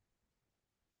 Yes.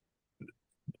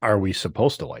 are we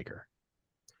supposed to like her?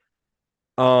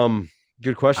 Um,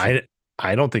 Good question.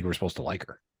 I don't think we're supposed to like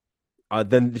her.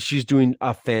 Then she's doing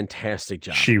a fantastic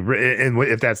job. And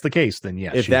if that's the case, then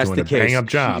yes, If she's that's doing the a bang case, up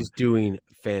job. she's doing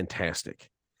fantastic.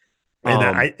 And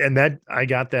Um, I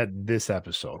got that this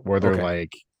episode where they're okay.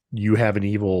 like, you have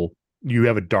you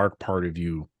have a dark part of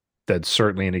you that's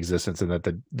certainly in existence and that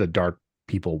the dark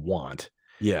people want.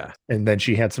 Yeah. And then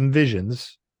she had some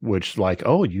visions, which like,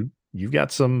 oh, you've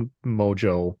got some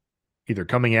mojo either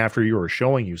coming after you or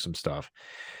showing you some stuff.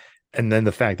 And then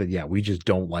the fact that yeah, we just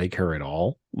don't like her at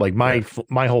all. Like Yeah.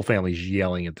 my whole family's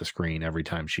yelling at the screen every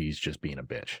time she's just being a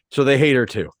bitch. So they hate her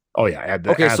too. Oh yeah, I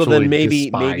Okay, so absolutely then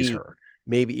despise her.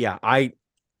 maybe, yeah,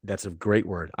 that's a great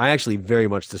word. I actually very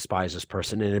much despise this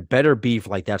person, and it better be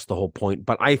like that's the whole point.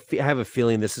 But I have a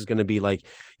feeling this is going to be like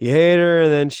you hate her,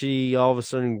 and then she all of a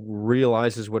sudden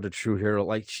realizes what a true hero.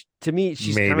 Like to me,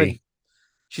 Maybe.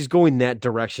 she's going that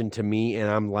direction to me,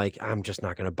 and I'm like, I'm just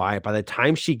not going to buy it. By the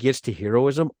time she gets to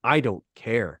heroism, I don't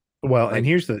care. Well, and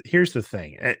Like, here's the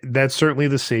thing. That's certainly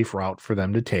the safe route for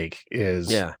them to take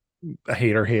is yeah, a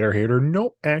hater.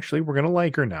 Nope, actually, we're gonna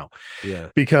like her now. yeah,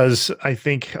 Because I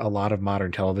think a lot of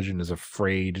modern television is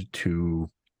afraid to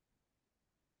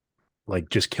like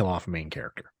just kill off a main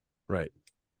character. right.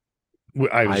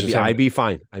 I was just I'd be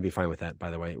fine. I'd be fine with that.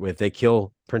 By the way, if they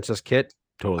kill Princess Kit,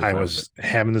 totally I fine with was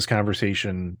having this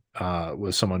conversation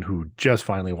with someone who just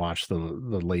finally watched the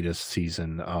latest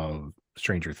season of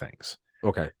Stranger Things. it.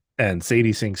 Okay. And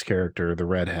Sadie Sink's character, the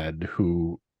redhead,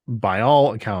 who by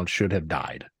all accounts should have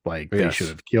died. Like they should Yes.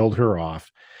 have killed her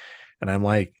off. And I'm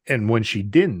like, and when she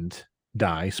didn't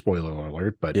die, spoiler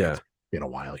alert, but Yeah. it's been a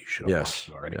while, you should have Yes. watched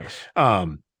it already.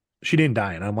 Yes. She didn't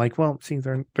die. And I'm like, well, see,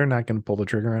 they're not going to pull the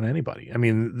trigger on anybody. I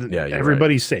mean, Yeah, you're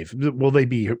everybody's safe. Will they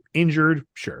be injured?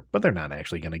 Sure, but they're not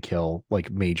actually going to kill like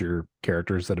major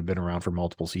characters that have been around for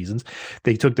multiple seasons.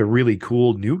 They took the really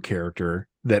cool new character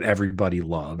that everybody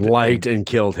loved, Liked and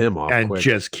killed him off and quick.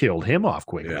 just killed him off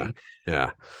quickly. Yeah.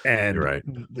 Yeah. And You're right.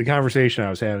 the conversation I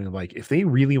was having, like, if they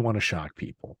really want to shock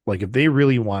people, like if they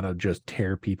really want to just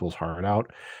tear people's heart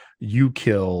out, you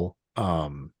kill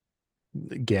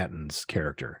Gatton's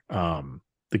character,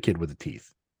 the kid with the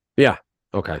teeth. Yeah.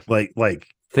 Okay. Like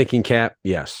Thinking Cap.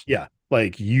 Yes. yeah,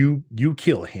 like you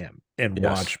kill him and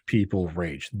Yes. watch people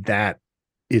rage. That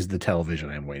is the television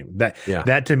I'm waiting. Yeah.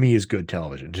 That to me is good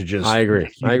television, to just I agree.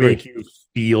 make you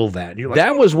feel that. You're like,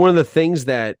 That was one of the things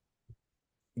that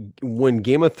when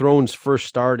Game of Thrones first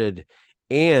started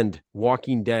and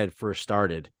Walking Dead first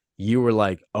started, you were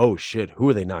like, oh shit, who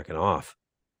are they knocking off?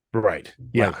 right.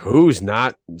 Yeah. Like who's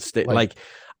not like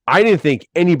I didn't think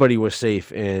anybody was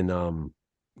safe in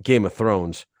Game of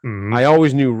Thrones. Mhm. I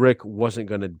always knew Rick wasn't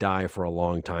going to die for a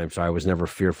long time, so I was never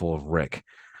fearful of Rick.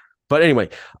 But anyway,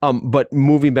 but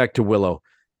moving back to Willow,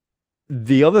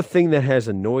 the other thing that has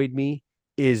annoyed me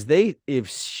is the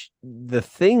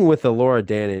thing with the Laura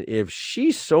Dannon, if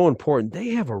she's so important, they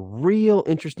have a real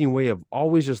interesting way of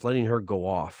always just letting her go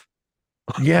off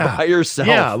Yeah. by herself.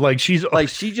 Yeah, like she's like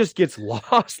she just gets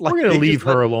lost. Like we're gonna they leave just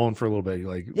let- her alone for a little bit.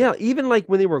 Like, Yeah, even like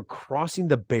when they were crossing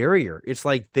the barrier, it's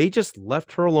like they just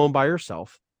left her alone by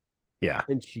herself yeah,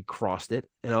 and she crossed it.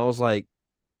 And I was like,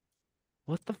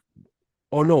 what the?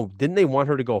 Oh no, didn't they want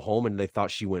her to go home and they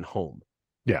thought she went home?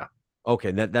 Yeah, Okay,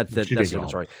 she that's did the go one. home.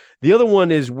 Sorry. The other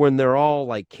one is when they're all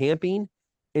like camping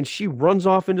and she runs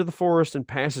off into the forest and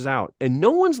passes out. And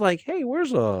no one's like, hey,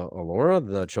 where's Alora,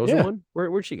 the chosen Yeah, one?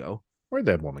 Where'd she go? where'd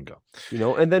that woman go?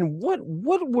 And then what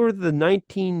were the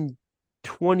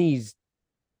 1920s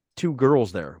two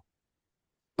girls there?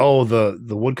 Oh, the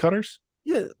woodcutters.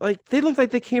 Yeah, like they looked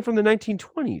like they came from the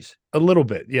 1920s. A little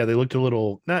bit. Yeah, they looked a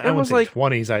little, not, I And wouldn't say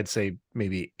 20s, I'd say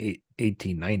maybe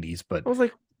 1890s, but I was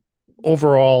like, what the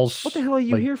overalls, hell are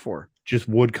you like here for? just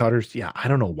woodcutters. Yeah, I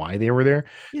don't know why they were there.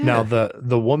 Now Yeah.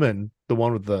 the woman, the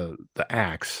one with the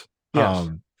axe, Yes.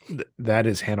 that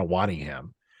is Hannah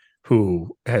Waddingham,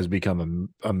 who has become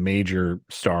a major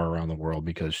star around the world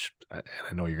because I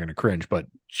know you're going to cringe, but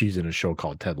she's in a show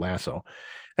called Ted Lasso.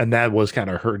 And that was kind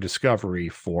of her discovery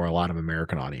for a lot of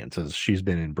American audiences. She's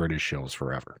been in British shows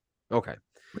forever. Okay.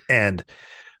 And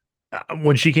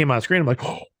when she came on screen, I'm like,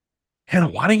 oh, Hannah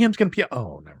Waddingham's going to be.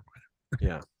 Oh, never mind.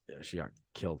 Yeah. Yeah. She got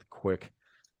killed quick.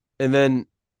 And then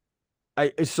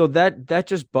so that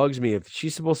just bugs me. If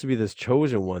she's supposed to be this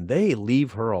chosen one, they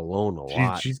leave her alone a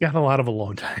lot. She's got a lot of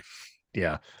alone time.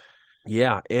 Yeah.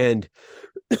 Yeah. And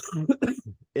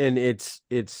and it's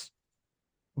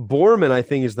Borman, I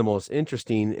think, is the most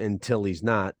interesting until he's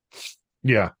not,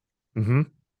 Yeah. Mm-hmm.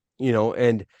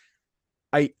 and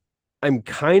I I'm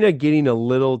kind of getting a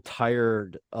little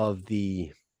tired of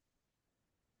the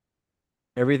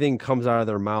everything comes out of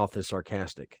their mouth is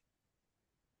sarcastic.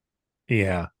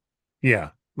 Yeah. Yeah.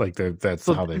 Like that's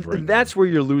So how they've written that's them. where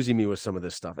you're losing me with some of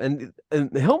this stuff. And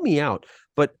help me out.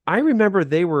 But I remember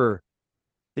they were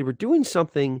doing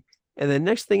something, and the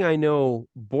next thing I know,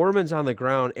 Borman's on the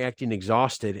ground acting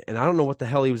exhausted, and I don't know what the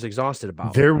hell he was exhausted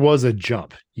about. There was a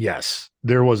jump. Yes.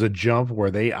 There was a jump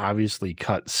where they obviously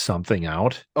cut something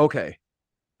out. Okay.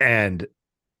 And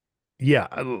yeah,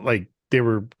 like they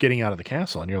were getting out of the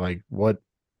castle, and you're like, what?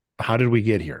 How did we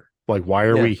get here? Like, why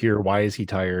are Yeah. we here? Why is he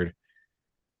tired?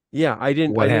 Yeah, I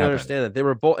didn't What happened? understand that. They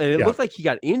were both, and it Yeah. looked like he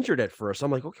got injured at first.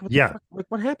 I'm like, okay, what the Yeah. fuck? Like,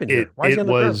 what happened here? It Why is he it on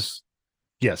the ground? was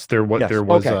yes, there Yes.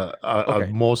 was Okay. a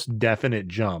Okay. most definite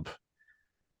jump.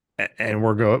 And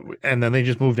we're going, and then they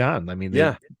just moved on. I mean,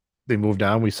 Yeah. they moved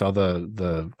on. We saw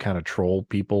the kind of troll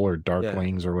people or Yeah.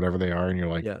 darklings or whatever they are, and you're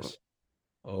like, Yes.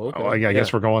 Oh, oh, okay. I Yeah.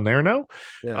 guess we're going there now.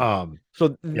 Yeah. Um,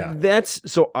 So yeah,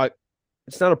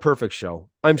 it's not a perfect show.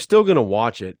 I'm still gonna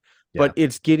watch it, yeah. but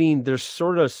there's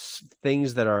sort of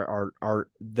things that are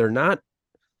they're not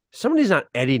somebody's not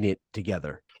editing it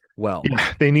together well.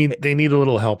 Yeah, Eh, they need a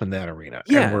little help in that arena.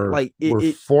 And Yeah, like we're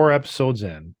it 4 episodes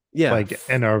in, yeah. like,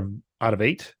 and are out of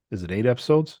 8. Is it 8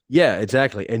 episodes? Yeah,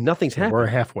 exactly. And nothing's And we're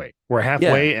happened. halfway. We're Yeah,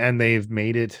 halfway, and they've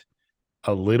made it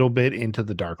a little bit into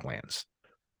the Darklands.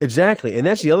 exactly. And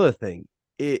that's the other thing.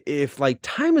 If like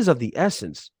time is of the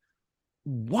essence,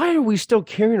 why are we still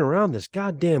carrying around this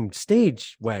goddamn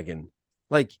stage wagon?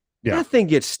 Like Yeah, that thing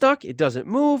gets stuck, it doesn't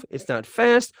move, it's not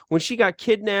fast. When she got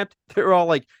kidnapped, they're all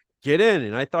like, get in.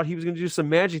 And I thought he was gonna do some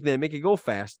magic then make it go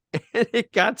fast. And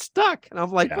it got stuck. And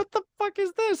I'm like, yeah, what the fuck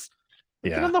is this?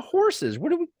 Like, get yeah. on the horses.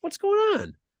 What's going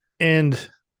on? And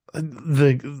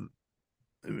the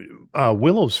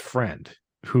Willow's friend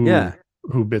Yeah,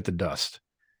 who bit the dust.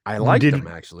 I liked Did them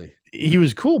actually. he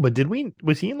was cool, but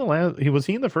was he in the last he was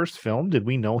he in the first film? Did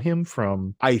we know him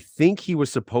from I think he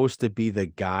was supposed to be the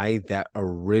guy that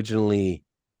originally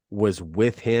was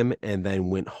with him and then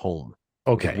went home.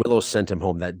 okay. Willow sent him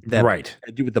home. That Right.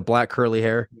 dude with the black curly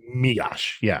hair.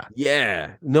 Migosh. Yeah.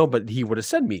 Yeah. No, but he would have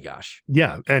said me, gosh.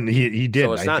 Yeah. And he So did.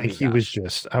 it's I not think me, he was gosh.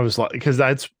 just I was like because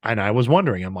that's and I was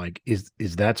wondering, I'm like, is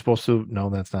that supposed to no,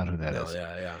 that's not who that No, is.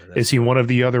 yeah, yeah. Is he one of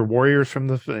the other warriors from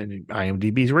the and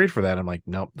IMDb's great for that? I'm like,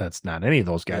 nope, that's not any of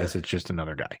those guys. Yeah. It's just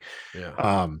another guy.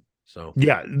 Yeah. So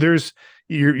Yeah,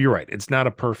 you're right. It's not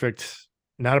a perfect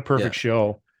yeah.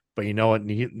 show, but you know what?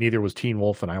 Neither was Teen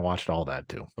Wolf, and I watched all that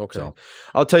too. Okay. So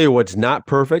I'll tell you what's not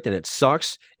perfect and it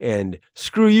sucks. And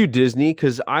screw you, Disney,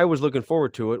 because I was looking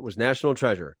forward to it, was National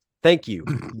Treasure. Thank you.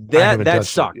 I haven't That touched it.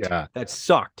 sucked. Yeah, That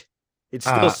sucked. It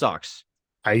still uh, sucks.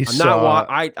 I I'm not saw.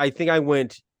 I think I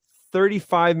went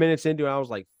 35 minutes into it. I was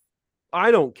like,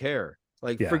 I don't care.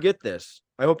 Like, Yeah, forget this.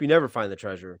 I hope you never find the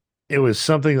treasure. it was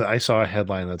something that I saw a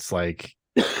headline that's like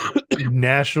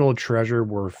National Treasure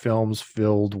were films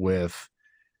filled with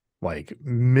like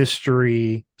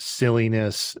mystery,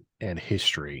 silliness, and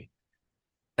history,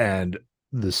 and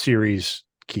the series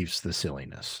keeps the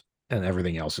silliness, and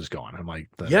everything else is gone. I'm like,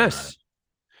 that's not it. Yes.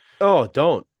 Oh,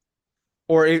 don't.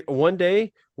 Or one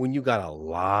day when you got a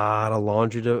lot of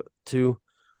laundry to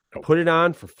Nope. put it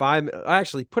on for 5 minutes.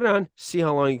 Actually, put it on, see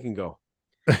how long you can go.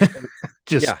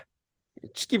 Just Yeah.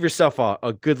 Just give yourself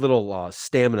a good little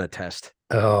stamina test.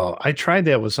 Oh, I tried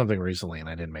that with something recently and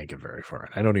I didn't make it very far.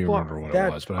 I don't even Well, remember what it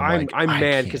that was, but I'm I'm I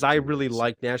mad because can't I do really this.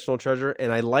 like National Treasure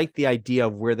and I like the idea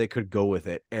of where they could go with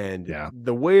it and Yeah.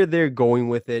 the way they're going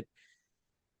with it.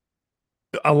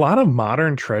 A lot of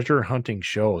modern treasure hunting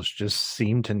shows just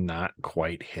seem to not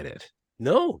quite hit it.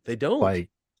 No, they don't. Like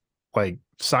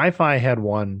Sci-Fi had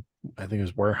one, I think it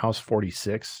was Warehouse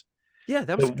 46. Yeah,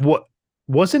 that was What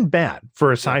wasn't bad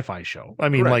for a yeah, sci-fi show. I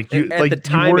mean, correct. At the you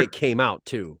time weren't it came out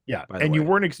too, yeah, by the and way.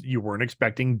 you weren't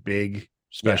expecting big Yeah.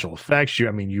 special effects.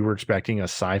 I mean, you were expecting a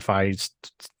sci-fi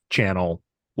channel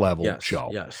level Yes. show,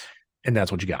 Yes. and that's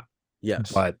what you got.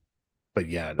 Yes. But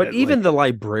yeah, But even the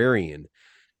librarian,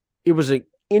 it was an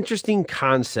interesting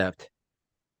concept,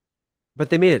 but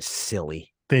they made it silly.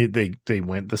 they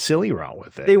went the silly route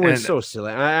with it. They went And so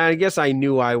silly. I guess I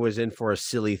knew I was in for a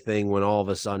silly thing when all of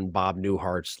a sudden Bob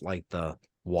Newhart's like the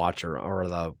watcher or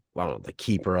the I don't know, the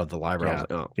keeper of the library. I was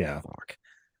yeah, like, oh yeah, fuck.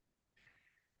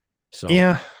 So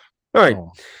yeah. all right.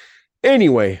 Oh,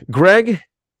 Anyway, Greg,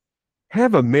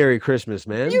 have a Merry Christmas,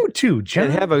 man. you too, And John.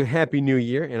 have a happy new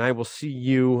year. And I will see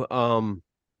you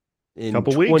in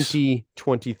Couple weeks.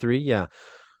 2023. Yeah.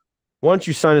 Why don't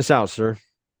you sign us out, sir?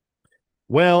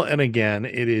 Well, and again,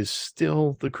 it is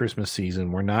still the Christmas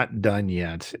season. We're not done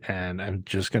yet, and I'm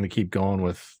just going to keep going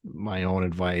with my own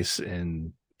advice.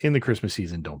 And in the Christmas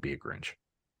season, don't be a Grinch.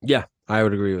 Yeah, I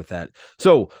would agree with that.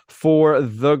 So for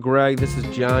the Greg, this is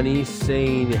Johnny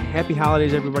saying happy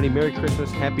holidays, everybody. Merry Christmas,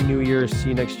 happy New Year. See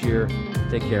you next year.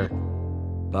 Take care.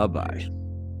 Bye-bye.